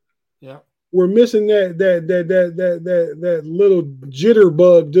third. Yeah. We're missing that little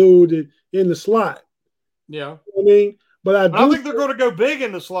jitterbug dude in the slot. Yeah. I mean, but I think they're going to go big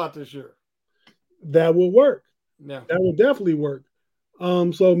in the slot this year. That will work. Yeah. That will definitely work.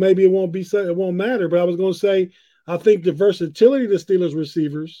 So maybe it won't matter. But I was going to say, I think the versatility of the Steelers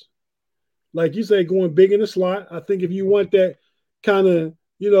receivers, like you say, going big in the slot. I think if you want that kind of,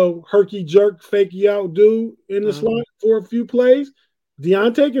 herky jerk, fake you out dude in the slot for a few plays,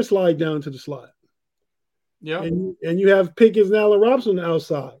 Deontay can slide down to the slot. Yeah. And you have Pickens and Allen Robinson on the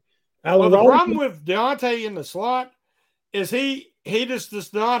outside. The problem with Deontay in the slot is he just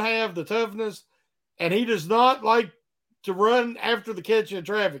does not have the toughness, and he does not like to run after the catch in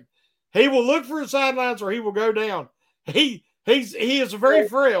traffic. He will look for his sidelines or he will go down. He is very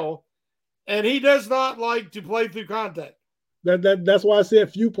frail, and he does not like to play through contact. That's why I said a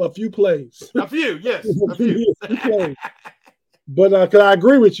few plays. A few, yes, a few plays. But cause I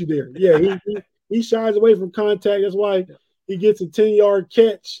agree with you there. Yeah, he shies away from contact. That's why he gets a 10-yard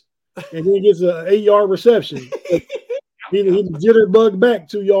catch and then he gets an 8-yard reception. He jitterbug back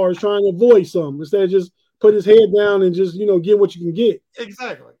 2 yards trying to avoid something instead of just put his head down and just get what you can get.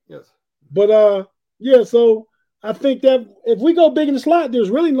 Exactly. Yes. But yeah. So I think that if we go big in the slot, there's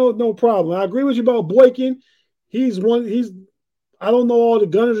really no problem. I agree with you about Boykin. I don't know all the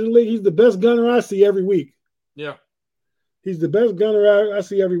gunners in the league. He's the best gunner I see every week. Yeah. He's the best gunner I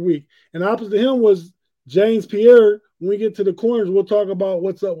see every week. And opposite to him was James Pierre. When we get to the corners, we'll talk about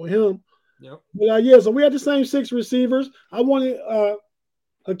what's up with him. Yep. But yeah, so we had the same 6 receivers. I wanted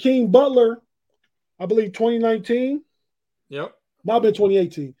Hakeem Butler, I believe 2019. Yep. Might have been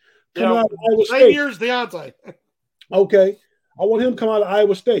 2018. Coming out of Iowa State. Same year as Deontay. Okay. I want him to come out of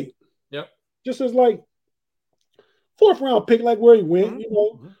Iowa State. Yep. Just as like 4th round pick, like where he went.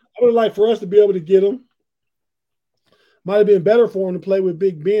 I would like for us to be able to get him. Might have been better for him to play with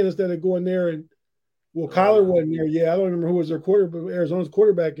Big Ben instead of going there and Kyler wasn't there. Yeah, I don't remember who was their quarterback, Arizona's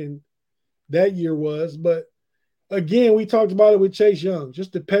quarterback in that year was. But again, we talked about it with Chase Young,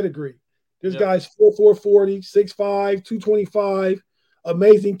 just the pedigree. This guy's 4'4", 40, 6'5", 225,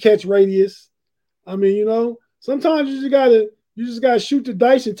 amazing catch radius. I mean, sometimes you just gotta shoot the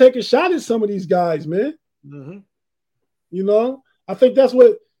dice and take a shot at some of these guys, man. I think that's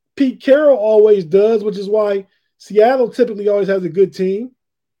what Pete Carroll always does, which is why Seattle typically always has a good team.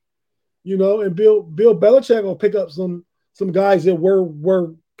 And Bill Belichick will pick up some guys that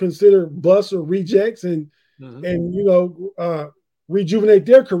were considered busts or rejects and rejuvenate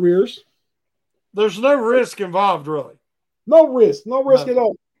their careers. There's no risk involved, really. No risk at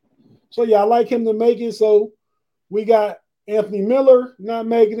all. So yeah, I like him to make it. So we got Anthony Miller not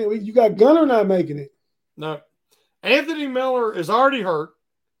making it. You got Gunner not making it. No, Anthony Miller is already hurt.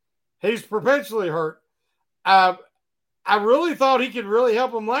 He's perpetually hurt. I really thought he could really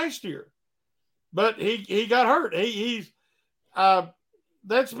help him last year, but he got hurt.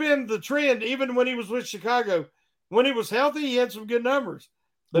 That's been the trend even when he was with Chicago. when he was healthy, he had some good numbers,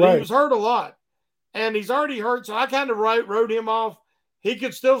 but he Right. was hurt a lot, and he's already hurt. So I kind of wrote him off. He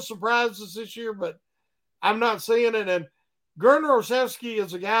could still surprise us this year, but I'm not seeing it. And Gurner Osewski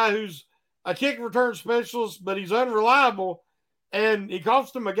is a guy who's a kick return specialist, but he's unreliable, and he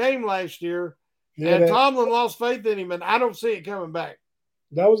cost him a game last year. Yeah, And Tomlin lost faith in him, and I don't see it coming back.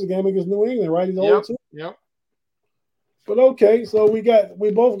 that was a game against New England, right? He's Yep. old too. Yep. But okay, so we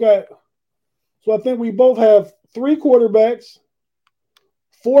both got. So I think we both have 3 quarterbacks,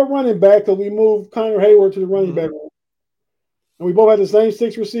 4 running backs, because we moved Connor Hayward to the running back room. And we both have the same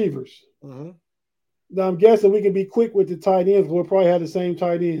 6 receivers. Mm-hmm. Now I'm guessing we can be quick with the tight ends. We'll probably have the same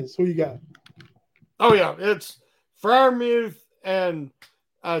tight ends. Who you got? Oh yeah, it's Freiermuth and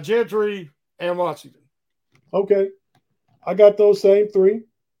Gentry and Washington. Okay, I got those same 3.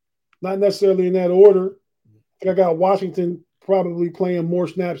 Not necessarily in that order. I got Washington probably playing more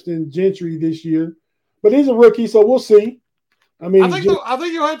snaps than Gentry this year, but he's a rookie, so we'll see. I mean, I think you'll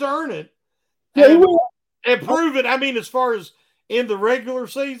have to earn it. Yeah, he will. And prove it. I mean, as far as in the regular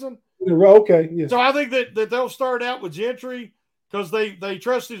season. Okay, yeah. So I think that they'll start out with Gentry because they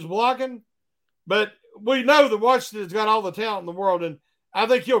trust his blocking. But we know that Washington's got all the talent in the world, and I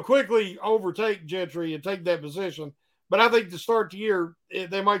think he'll quickly overtake Gentry and take that position. But I think to start the year,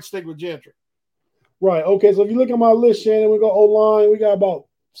 they might stick with Gentry. Right. Okay. So if you look at my list, Shannon, we go O-line. We got about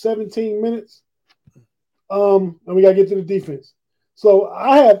 17 minutes. And we got to get to the defense. So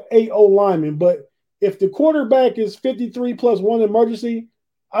I have 8 O-linemen, but if the quarterback is 53 plus 1 emergency,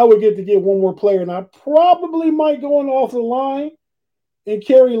 I would get one more player, and I probably might go on the offensive line and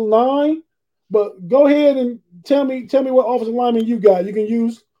carry 9. But go ahead and tell me what offensive lineman you got. You can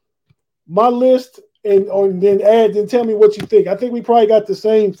use my list and then add and tell me what you think. I think we probably got the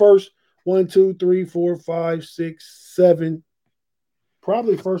same first 1, 2, 3, 4, 5, 6, 7.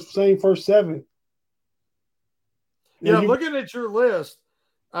 Probably first 7. Yeah, looking at your list,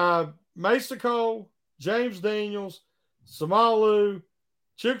 Mesa Cole, James Daniels, Samalu,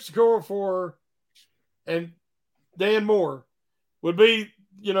 Chukwuefor, and Dan Moore would be,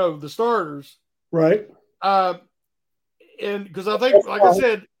 the starters. Right. And because I think, like I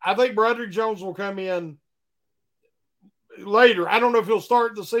said, I think Broderick Jones will come in later. I don't know if he'll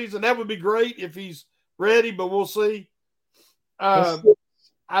start the season. That would be great if he's ready, but we'll see. I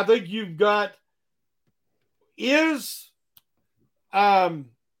think you've got is Dotson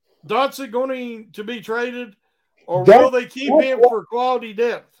going to be traded, or will they keep him for quality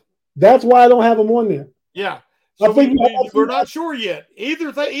depth? That's why I don't have him on there. Yeah. So we're not sure yet.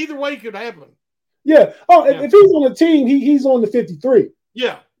 Either way could happen. Yeah. Oh, if he's on the team, he's on the 53.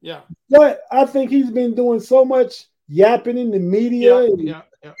 Yeah. But I think he's been doing so much yapping in the media. Yeah.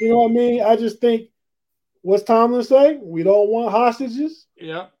 You know what I mean? I just think, what's Tomlin say? We don't want hostages.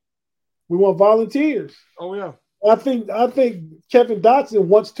 Yeah. We want volunteers. Oh yeah. I think Kevin Dotson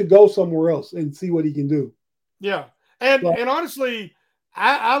wants to go somewhere else and see what he can do. Yeah. And honestly,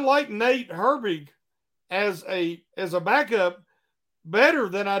 I like Nate Herbig as a backup better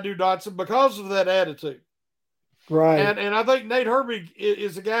than I do Dotson because of that attitude. Right. And I think Nate Herbig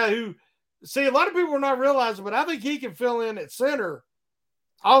is a guy who, see, a lot of people are not realizing, but I think he can fill in at center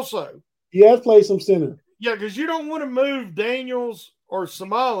also. He has played some center. Yeah, because you don't want to move Daniels or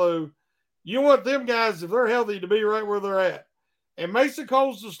Samalu. You want them guys, if they're healthy, to be right where they're at. And Mason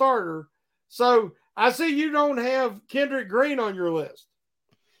Cole's the starter. So I see you don't have Kendrick Green on your list.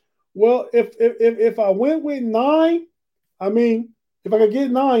 Well, if I went with 9, I mean, if I could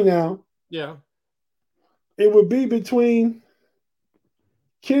get 9 now, yeah, it would be between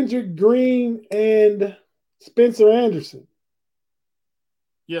Kendrick Green and Spencer Anderson.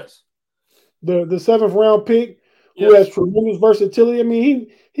 Yes. The 7th round pick who has tremendous versatility. I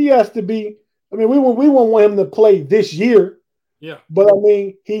mean, he has to be. I mean, we won't want him to play this year. Yeah. But I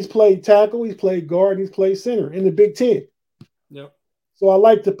mean, he's played tackle, he's played guard, he's played center in the Big Ten. Yep. So I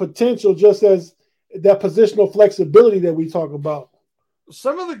like the potential, just as that positional flexibility that we talk about.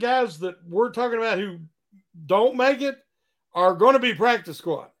 Some of the guys that we're talking about who don't make it are going to be practice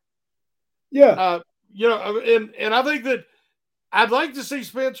squad. Yeah. And I think that I'd like to see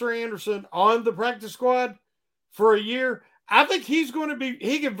Spencer Anderson on the practice squad for a year. I think he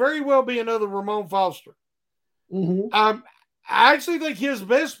could very well be another Ramon Foster. Mm-hmm. I actually think his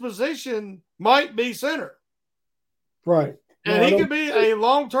best position might be center. Right. And he could be a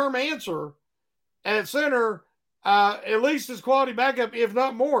long-term answer at center, at least his quality backup, if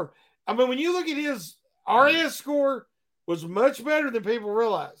not more. I mean, when you look at his RS score, was much better than people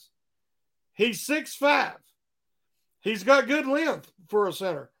realize. He's 6'5". He's got good length for a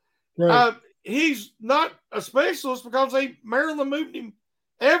center. Right. He's not a specialist because Maryland moved him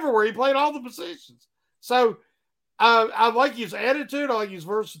everywhere. He played all the positions. So I like his attitude. I like his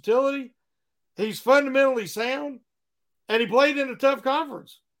versatility. He's fundamentally sound, and he played in a tough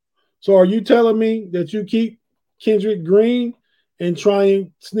conference. So are you telling me that you keep Kendrick Green and try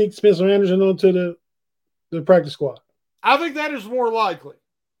and sneak Spencer Anderson onto the practice squad? I think that is more likely.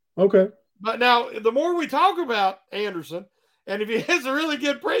 Okay. But now, the more we talk about Anderson, and if he has a really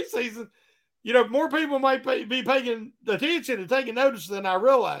good preseason, more people might be paying attention and taking notice than I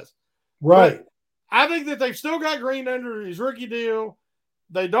realize. Right. But I think that they've still got Green under his rookie deal.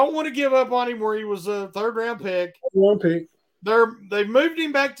 They don't want to give up on him where he was a third-round pick. One pick. They've moved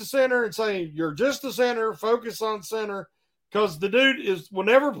him back to center and saying, you're just a center, focus on center, because the dude will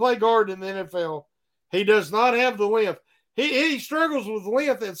never play guard in the NFL. He does not have the length. He struggles with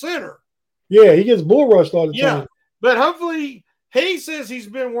length at center. Yeah, he gets bull rushed all the time. But hopefully he says he's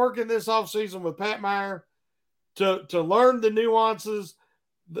been working this offseason with Pat Meyer to learn the nuances,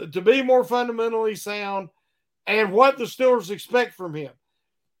 to be more fundamentally sound, and what the Steelers expect from him.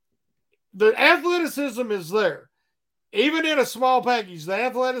 The athleticism is there. Even in a small package, the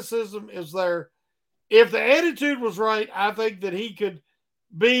athleticism is there. If the attitude was right, I think that he could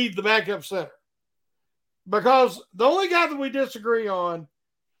be the backup center. Because the only guy that we disagree on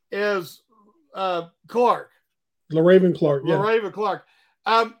is Clark. LaRaven Clark, yeah. LaRaven Clark.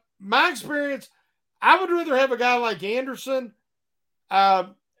 My experience, I would rather have a guy like Anderson.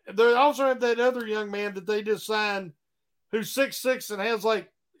 They also have that other young man that they just signed who's 6'6" and has like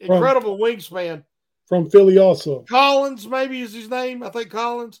incredible wingspan. From Philly also. Collins, maybe is his name. I think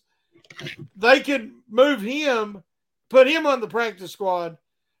Collins. They could move him, put him on the practice squad.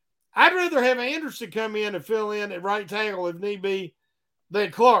 I'd rather have Anderson come in and fill in at right tackle if need be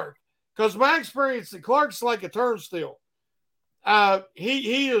than Clark. Because my experience, that Clark's like a turnstile.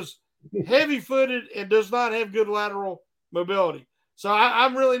 He is heavy-footed and does not have good lateral mobility. So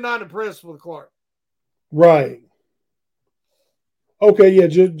I'm really not impressed with Clark. Right. Okay, yeah,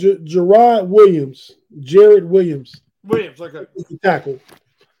 Jared Williams. Williams, okay. Tackle.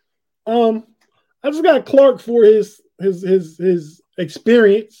 I just got Clark for his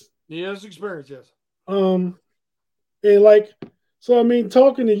experience. He has experience, yes. And so I mean,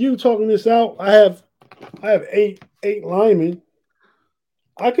 talking this out, I have eight linemen.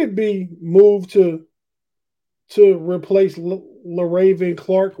 I could be moved to replace LaRaven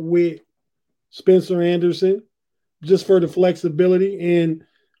Clark with Spencer Anderson, just for the flexibility and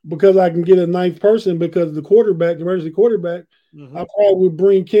because I can get a ninth person because the emergency quarterback, I probably would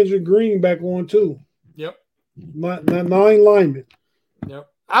bring Kendrick Green back on too. Yep. Not 9 linemen. Yep.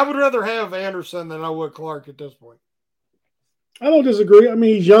 I would rather have Anderson than I would Clark at this point. I don't disagree. I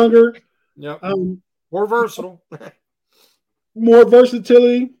mean, he's younger. Yep. More versatile. More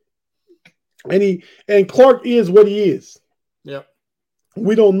versatility. And Clark is what he is. Yep.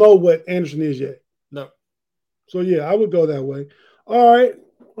 We don't know what Anderson is yet. No. So yeah, I would go that way. All right.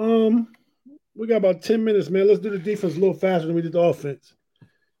 We got about 10 minutes, man. Let's do the defense a little faster than we did the offense.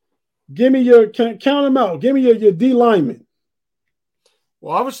 Give me count them out. Give me your D linemen.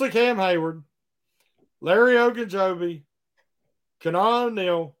 Well, obviously Cam Hayward, Larry Ogunjobi, Kenan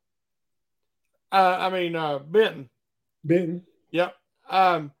O'Neal. Benton. Benton. Yep.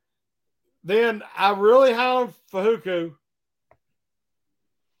 Then I really have Fahuku.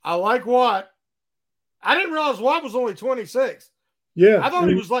 I like Watt. I didn't realize Watt was only 26. Yeah. I thought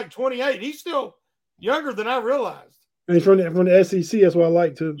he was like 28. He's still younger than I realized. And he's from the SEC. That's what I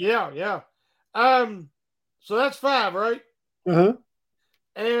like too. Yeah. So that's 5, right? Uh-huh.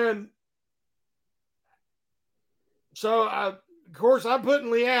 And so, of course, I'm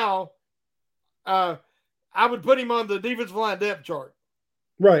putting Leal. I would put him on the defensive line depth chart.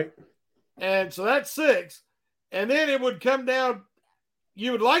 Right. And so that's 6. And then it would come down.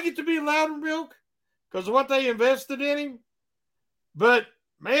 You would like it to be Loudermilk because of what they invested in him. But,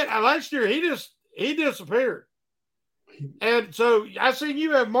 man, last year he disappeared. And so I seen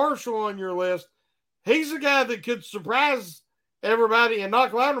you have Marshall on your list. He's a guy that could surprise everybody and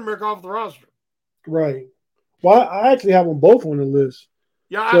knock Loudermilk off the roster. Right. Well, I actually have them both on the list.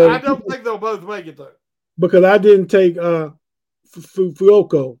 Yeah, so, I don't think they'll both make it, though. Because I didn't take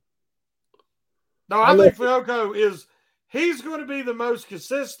Fuoco. No, I think Fuoco he's going to be the most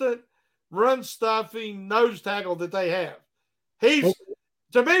consistent run-stuffing nose tackle that they have.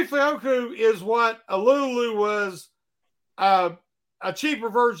 To me, Fuoco is what Alulu was a cheaper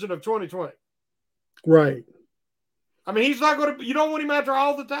version of 2020. Right. I mean, he's not going to – you don't want him out there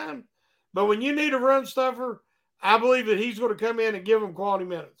all the time. But when you need a run stuffer, I believe that he's going to come in and give them quality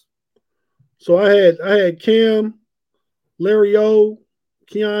minutes. So I had Cam, Larry O,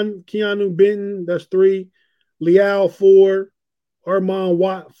 Keanu Benton, that's 3, Leal 4, Armand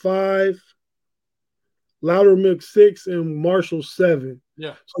Watt 5, Loudermilk 6, and Marshall 7.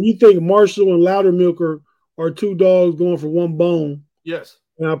 Yeah. So you think Marshall and Loudermilk are two dogs going for one bone? Yes.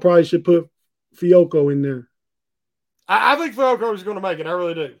 And I probably should put Fiocco in there. I think Falco is going to make it. I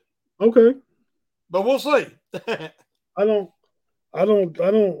really do. Okay. But we'll see. I don't I don't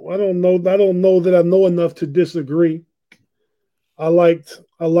know that I know enough to disagree. I liked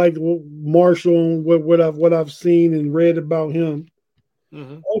Marshall and what I've seen and read about him.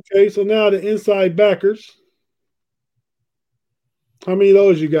 Mm-hmm. Okay, so now the inside backers. How many of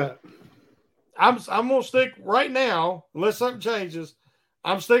those you got? I'm going to stick right now, unless something changes.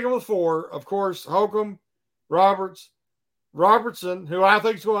 I'm sticking with 4. Of course, Holcomb, Roberts, Robertson, who I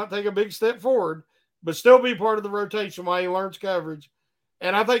think is going to take a big step forward, but still be part of the rotation while he learns coverage.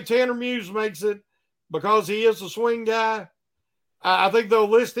 And I think Tanner Muse makes it because he is a swing guy. I think they'll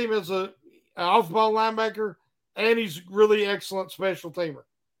list him as an off-ball linebacker, and he's really excellent special teamer.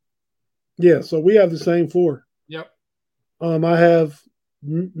 Yeah, so we have the same 4. Yep. I have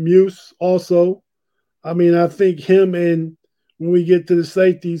Muse also. I mean, I think him and when we get to the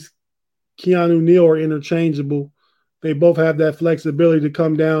safeties, Keanu Neal are interchangeable. They both have that flexibility to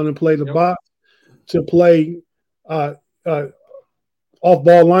come down and play the Yep. box, to play uh, uh, off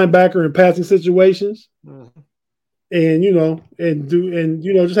ball linebacker in passing situations, Mm-hmm. and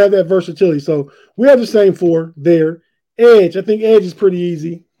just have that versatility. So we have the same 4 there. Edge, I think Edge is pretty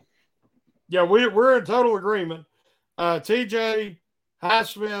easy. Yeah, we're in total agreement. TJ,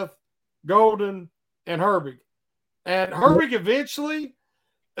 Highsmith, Golden, and Herbig. And Herbig eventually,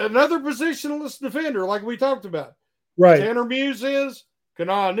 another positionless defender, like we talked about. Right. Tanner Muse is,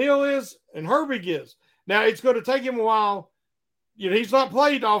 Kanaa Neal is, and Herbig is. Now, it's going to take him a while. He's not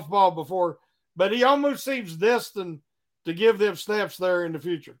played off ball before, but he almost seems destined to give them snaps there in the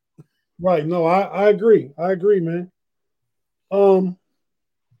future. Right. No, I agree. I agree, man. Um,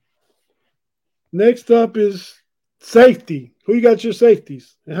 Next up is safety. Who you got your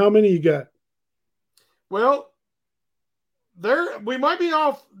safeties, and how many you got? Well, there we might be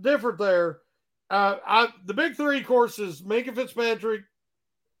off different there. The big 3 courses: Minka Fitzpatrick,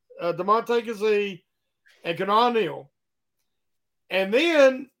 DeMonte Kazee, and Kanaa Neal. And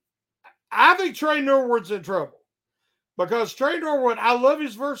then I think Trey Norwood's in trouble because Trey Norwood, I love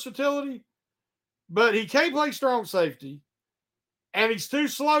his versatility, but he can't play strong safety, and he's too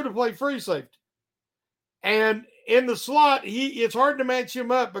slow to play free safety. And in the slot, it's hard to match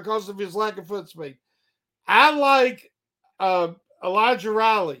him up because of his lack of foot speed. I like Elijah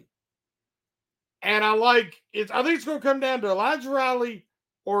Riley, and I think it's going to come down to Elijah Riley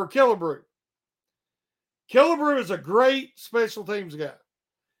or Killebrew. Killebrew is a great special teams guy.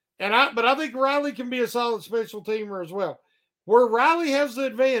 But I think Riley can be a solid special teamer as well. Where Riley has the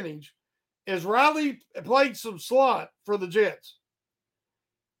advantage is Riley played some slot for the Jets.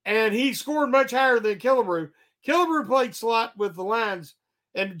 And he scored much higher than Killebrew. Killebrew played slot with the Lions.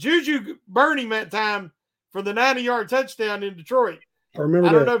 And Juju burned him that time for the 90-yard touchdown in Detroit. I remember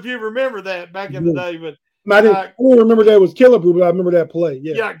I don't that. know if you remember that back in the day, but I didn't remember that it was Killebrew, but I remember that play.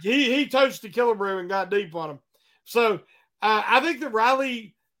 Yeah, he toasted Killebrew and got deep on him. So I think that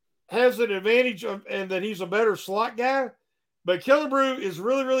Riley has an advantage and that he's a better slot guy, but Killebrew is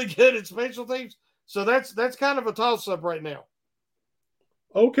really, really good at special teams. So that's kind of a toss-up right now.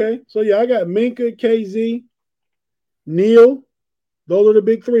 Okay, so yeah, I got Minka, KZ, Neal. Those are the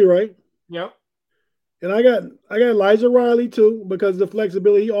big 3, right? Yep. And I got Elijah Riley too because of the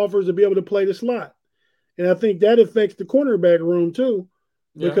flexibility he offers to be able to play the slot, and I think that affects the cornerback room too,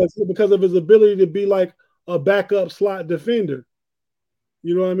 because of his ability to be like a backup slot defender.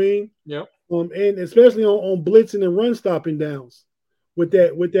 You know what I mean? Yep. And especially on blitzing and run stopping downs, with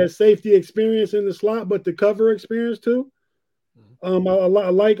that safety experience in the slot, but the cover experience too. I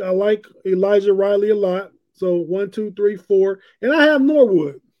like Elijah Riley a lot. So 1, 2, 3, 4, and I have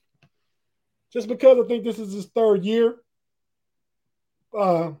Norwood just because I think this is his 3rd year.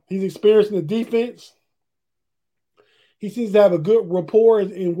 He's experiencing the defense. He seems to have a good rapport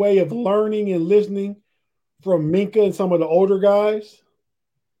in way of learning and listening from Minka and some of the older guys.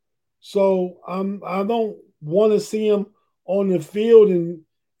 So I don't want to see him on the field in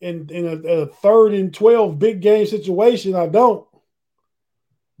a 3rd and 12 big game situation. I don't.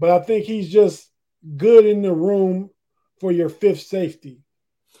 But I think he's just good in the room for your 5th safety.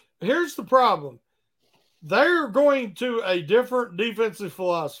 Here's the problem. They're going to a different defensive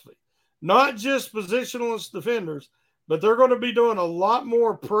philosophy. Not just positionless defenders, but they're going to be doing a lot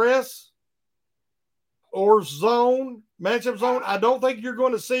more press or zone, matchup zone. I don't think you're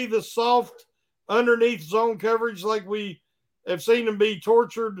going to see the soft underneath zone coverage like we have seen them be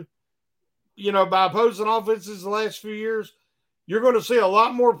tortured, by opposing offenses the last few years. You're going to see a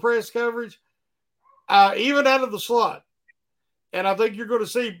lot more press coverage. even out of the slot. And I think you're going to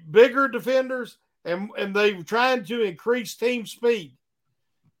see bigger defenders, and they're trying to increase team speed.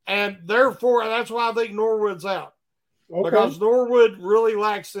 And therefore, that's why I think Norwood's out. Okay. Because Norwood really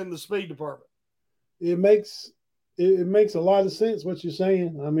lacks in the speed department. It makes a lot of sense what you're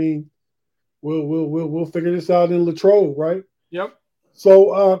saying. I mean, we'll figure this out in Latrobe, right? Yep.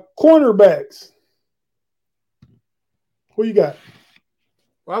 So cornerbacks. Who you got?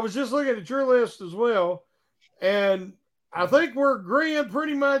 Well, I was just looking at your list as well, and I think we're agreeing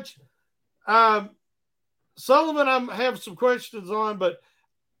pretty much. Sullivan, I have some questions on, but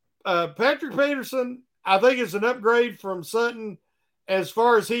Patrick Peterson, I think, is an upgrade from Sutton as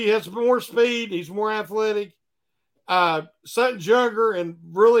far as he has more speed, he's more athletic. Sutton's younger and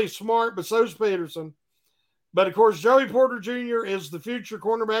really smart, but so's Peterson. But of course, Joey Porter Jr. is the future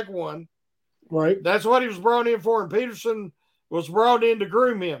cornerback one. Right. That's what he was brought in for, and Peterson was brought in to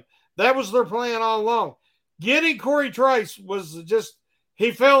groom him. That was their plan all along. Getting Corey Trice was just,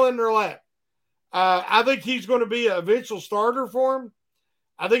 he fell in their lap. I think he's going to be an eventual starter for him.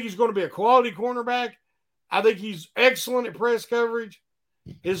 I think he's going to be a quality cornerback. I think he's excellent at press coverage.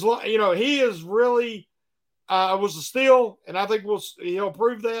 He is really was a steal, and I think he'll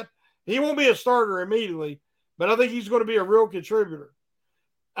prove that. He won't be a starter immediately, but I think he's going to be a real contributor.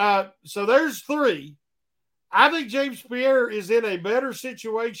 So there's three. I think James Pierre is in a better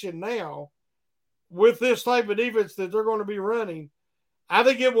situation now with this type of defense that they're going to be running. I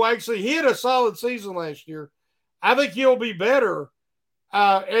think it will actually hit a solid season last year. I think he'll be better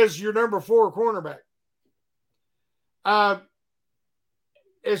as your number 4 cornerback.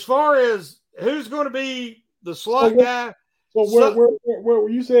 As far as who's going to be the slot guy. So where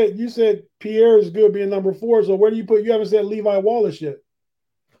you said Pierre is good being number 4. So where do you put? You haven't said Levi Wallace yet.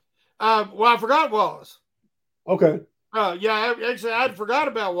 Well, I forgot Wallace. Okay. Yeah, actually, I'd forgot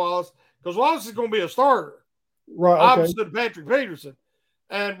about Wallace because Wallace is going to be a starter. Right. Okay. Opposite of Patrick Peterson.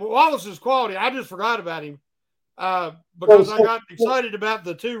 And Wallace is quality. I just forgot about him because I got excited about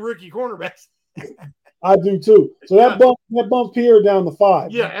the 2 rookie cornerbacks. I do too. So that bumps Pierre down to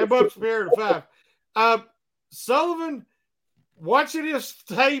 5. Yeah, that bumps Pierre to 5. Sullivan, watching his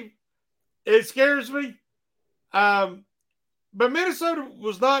tape, it scares me. But Minnesota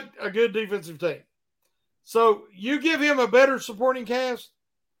was not a good defensive team. So you give him a better supporting cast,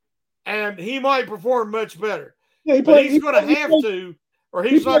 and he might perform much better. Yeah, he's going to have to, or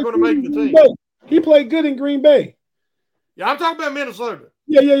he's not going to make the team. He played good in Green Bay. Yeah, I'm talking about Minnesota.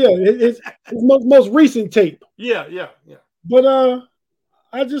 Yeah. His most recent tape. Yeah. But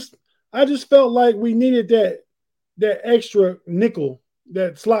I just felt like we needed that extra nickel,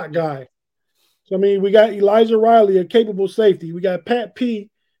 that slot guy. So I mean, we got Elijah Riley, a capable safety. We got Pat P,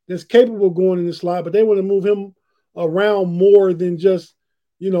 that's capable of going in the slot, but they want to move him around more than just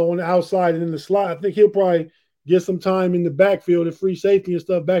on the outside and in the slot. I think he'll probably get some time in the backfield and free safety and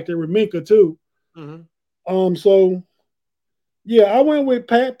stuff back there with Minka too. Mm-hmm. So yeah, I went with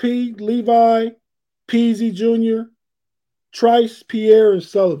Pat P, Levi, Peasy Jr., Trice, Pierre, and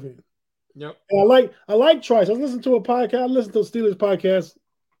Sullivan. Yep. And I like Trice. I listen to a podcast. I listen to a Steelers podcast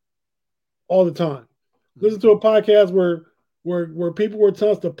all the time. Listen to a podcast where people were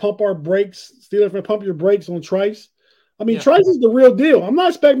telling us to pump our brakes. Steelers fan, pump your brakes on Trice. I mean, Trice is the real deal. I'm not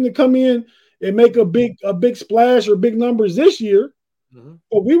expecting to come in and make a big splash or big numbers this year. Mm-hmm.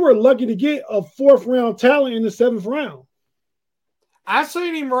 But we were lucky to get a 4th round talent in the 7th round. I've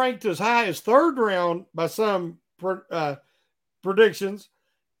seen him ranked as high as 3rd round by some predictions.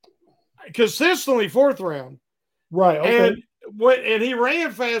 Consistently 4th round. Right. Okay. And he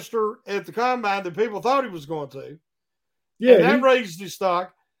ran faster at the combine than people thought he was going to. Yeah. And that raised his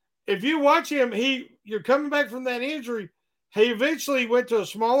stock. If you watch him, you're coming back from that injury. He eventually went to a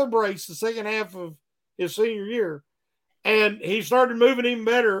smaller brace the second half of his senior year. And he started moving even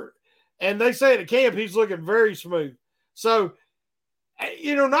better. And they say at camp he's looking very smooth. So,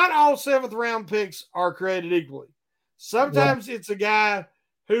 not all 7th round picks are created equally. Sometimes it's a guy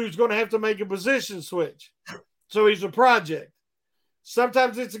who's going to have to make a position switch. So he's a project.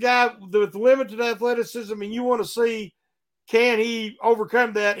 Sometimes it's a guy with limited athleticism, and you want to see, can he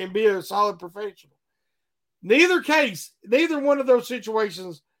overcome that and be a solid professional? Neither one of those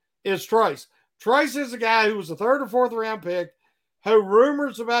situations is Trice. Trice is a guy who was a 3rd or 4th round pick, who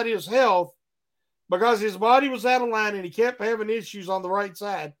rumors about his health because his body was out of line and he kept having issues on the right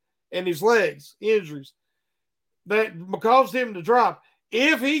side and his legs, injuries, that caused him to drop.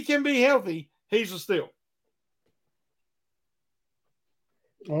 If he can be healthy, he's a steal.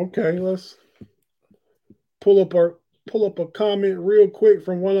 Okay, let's pull up a comment real quick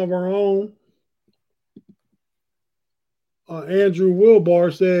from one of our own. Andrew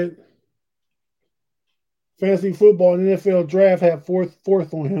Wilbar said, fantasy football and NFL draft had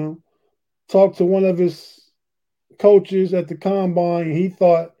fourth on him. Talked to one of his coaches at the combine, and he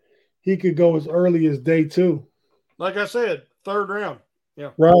thought he could go as early as day two. Like I said, third round. Yeah.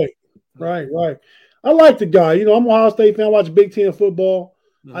 Right, right. I like the guy. You know, I'm an Ohio State fan. I watch Big Ten football.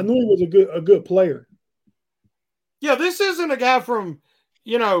 I Mm-hmm. knew he was a good player. Yeah, this isn't a guy from,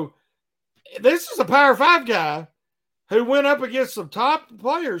 you know, this is a Power Five guy who went up against some top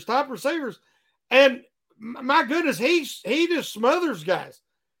players, top receivers, and my goodness, he just smothers guys.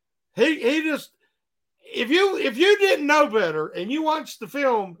 He just if you didn't know better and you watched the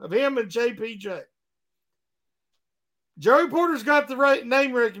film of him and JPJ, Joey Porter's got the right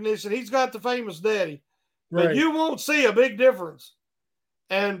name recognition. He's got the famous daddy, but Right. you won't see a big difference.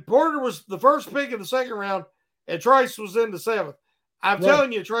 And Porter was the first pick in the second round, and Trice was in the seventh. I'm Right.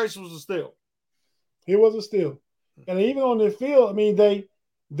 telling you, Trice was a steal. He was a steal. And even on the field, I mean,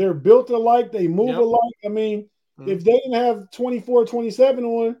 they're built alike, they move alike. I mean, if they didn't have 24, 27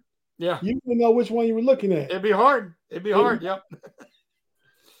 on, Yeah, you wouldn't know which one you were looking at. it'd be hard. It'd be hard. Yep.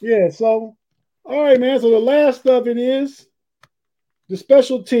 Yeah, so all right, man. So the last of it is the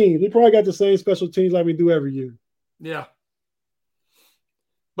special teams. We probably got the same special teams like we do every year. Yeah.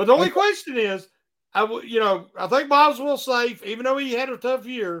 But the only question is, I think Boswell's safe, even though he had a tough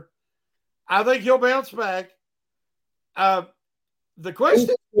year. I think he'll bounce back. The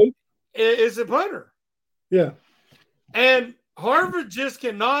question is a punter. Yeah. And Harvard just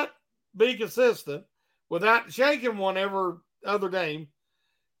cannot be consistent without shanking one every other game.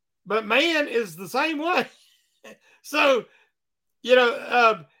 But man is the same way. So,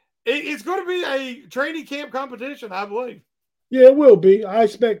 it's going to be a training camp competition, I believe. Yeah, it will be. I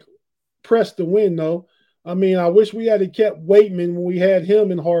expect Press to win, though. I mean, I wish we had kept Waitman when we had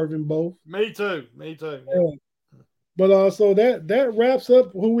him and Harvin both. Me too. Yeah. But so that wraps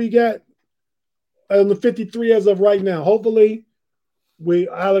up who we got on the 53 as of right now. Hopefully,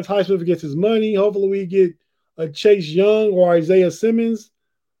 Alex Highsmith gets his money. Hopefully, we get a Chase Young or Isaiah Simmons,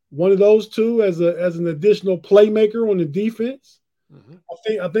 one of those two as an additional playmaker on the defense.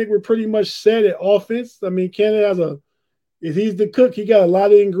 Mm-hmm. I think we're pretty much set at offense. I mean, Canada if he's the cook, he got a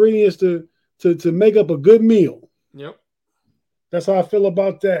lot of ingredients to make up a good meal. Yep. That's how I feel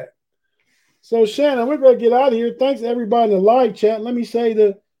about that. So, Shannon, we're going to get out of here. Thanks, everybody in the live chat. Let me say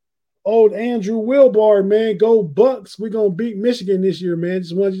to old Andrew Wilbar, man, go Bucks. We're going to beat Michigan this year, man.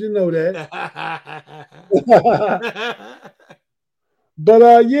 Just wanted you to know that.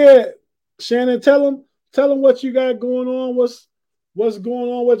 But, yeah, Shannon, tell them what you got going on. What's going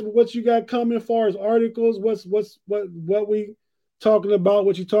on? What you got coming as far as articles? What we talking about?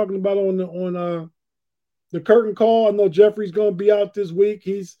 What you talking about on the curtain call? I know Jeffrey's going to be out this week.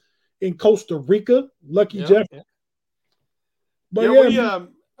 He's in Costa Rica. Lucky Jeff. Yeah. But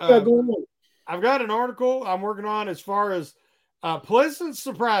I've got an article I'm working on as far as pleasant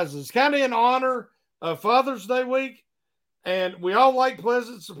surprises, kind of in honor of Father's Day week, and we all like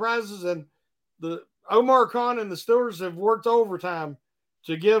pleasant surprises, and the Omar Khan and the Steelers have worked overtime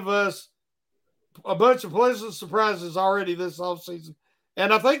to give us a bunch of pleasant surprises already this offseason.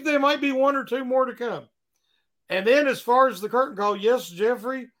 And I think there might be one or two more to come. And then as far as the curtain call, yes,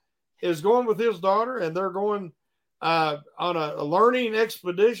 Jeffrey is going with his daughter, and they're going on a learning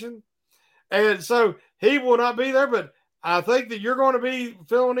expedition. And so he will not be there, but I think that you're going to be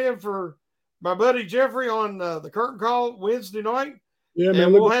filling in for my buddy Jeffrey on the curtain call Wednesday night. Yeah, man.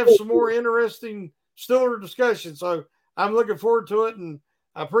 And we'll have some more interesting Steeler discussion. So I'm looking forward to it, and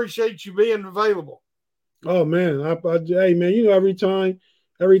I appreciate you being available. Oh man, hey man, you know every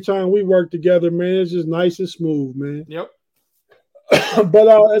time we work together, man, it's just nice and smooth, man. Yep.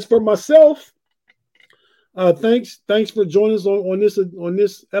 But as for myself, thanks for joining us on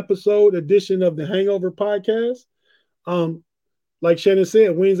this episode edition of the Hangover podcast. Like Shannon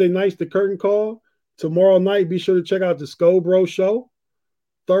said, Wednesday night's the curtain call. Tomorrow night, be sure to check out the Scobro Show.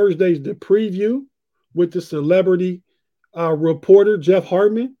 Thursday's the preview with the celebrity reporter Jeff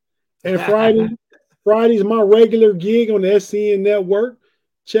Hartman, and Friday's my regular gig on the SCN network.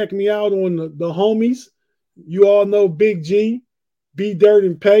 Check me out on the homies. You all know Big G, B Dirt,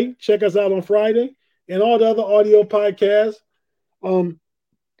 and Pay. Check us out on Friday and all the other audio podcasts.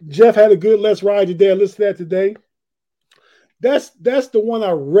 Jeff had a good Let's Ride today. I listened to that today. That's the one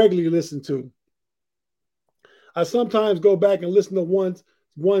I regularly listen to. I sometimes go back and listen to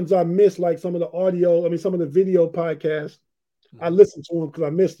ones I missed, like some of the video podcasts. I listen to them because I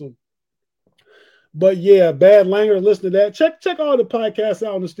missed them. But yeah, Bad Langer, listen to that. Check all the podcasts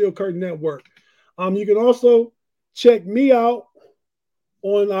out on the Steel Curtain Network. You can also check me out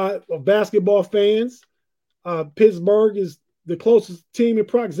on Basketball Fans. Pittsburgh is The closest team in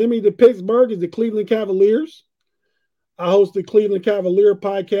proximity to Pittsburgh is the Cleveland Cavaliers. I host the Cleveland Cavalier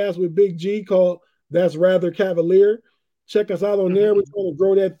podcast with Big G called That's Rather Cavalier. Check us out on there. We're trying to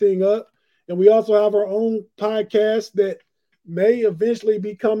grow that thing up. And we also have our own podcast that may eventually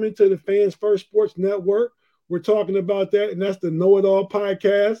be coming to the Fans First Sports Network. We're talking about that, and that's the Know It All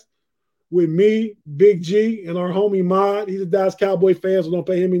podcast with me, Big G, and our homie Mod. He's a Dallas Cowboy fan, so don't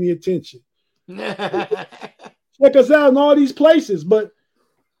pay him any attention. Check us out in all these places. But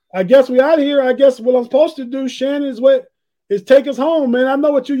I guess we out here. I guess what I'm supposed to do, Shannon, is take us home, man. I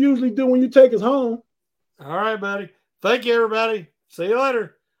know what you usually do when you take us home. All right, buddy. Thank you, everybody. See you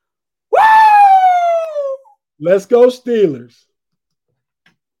later. Let's go, Steelers.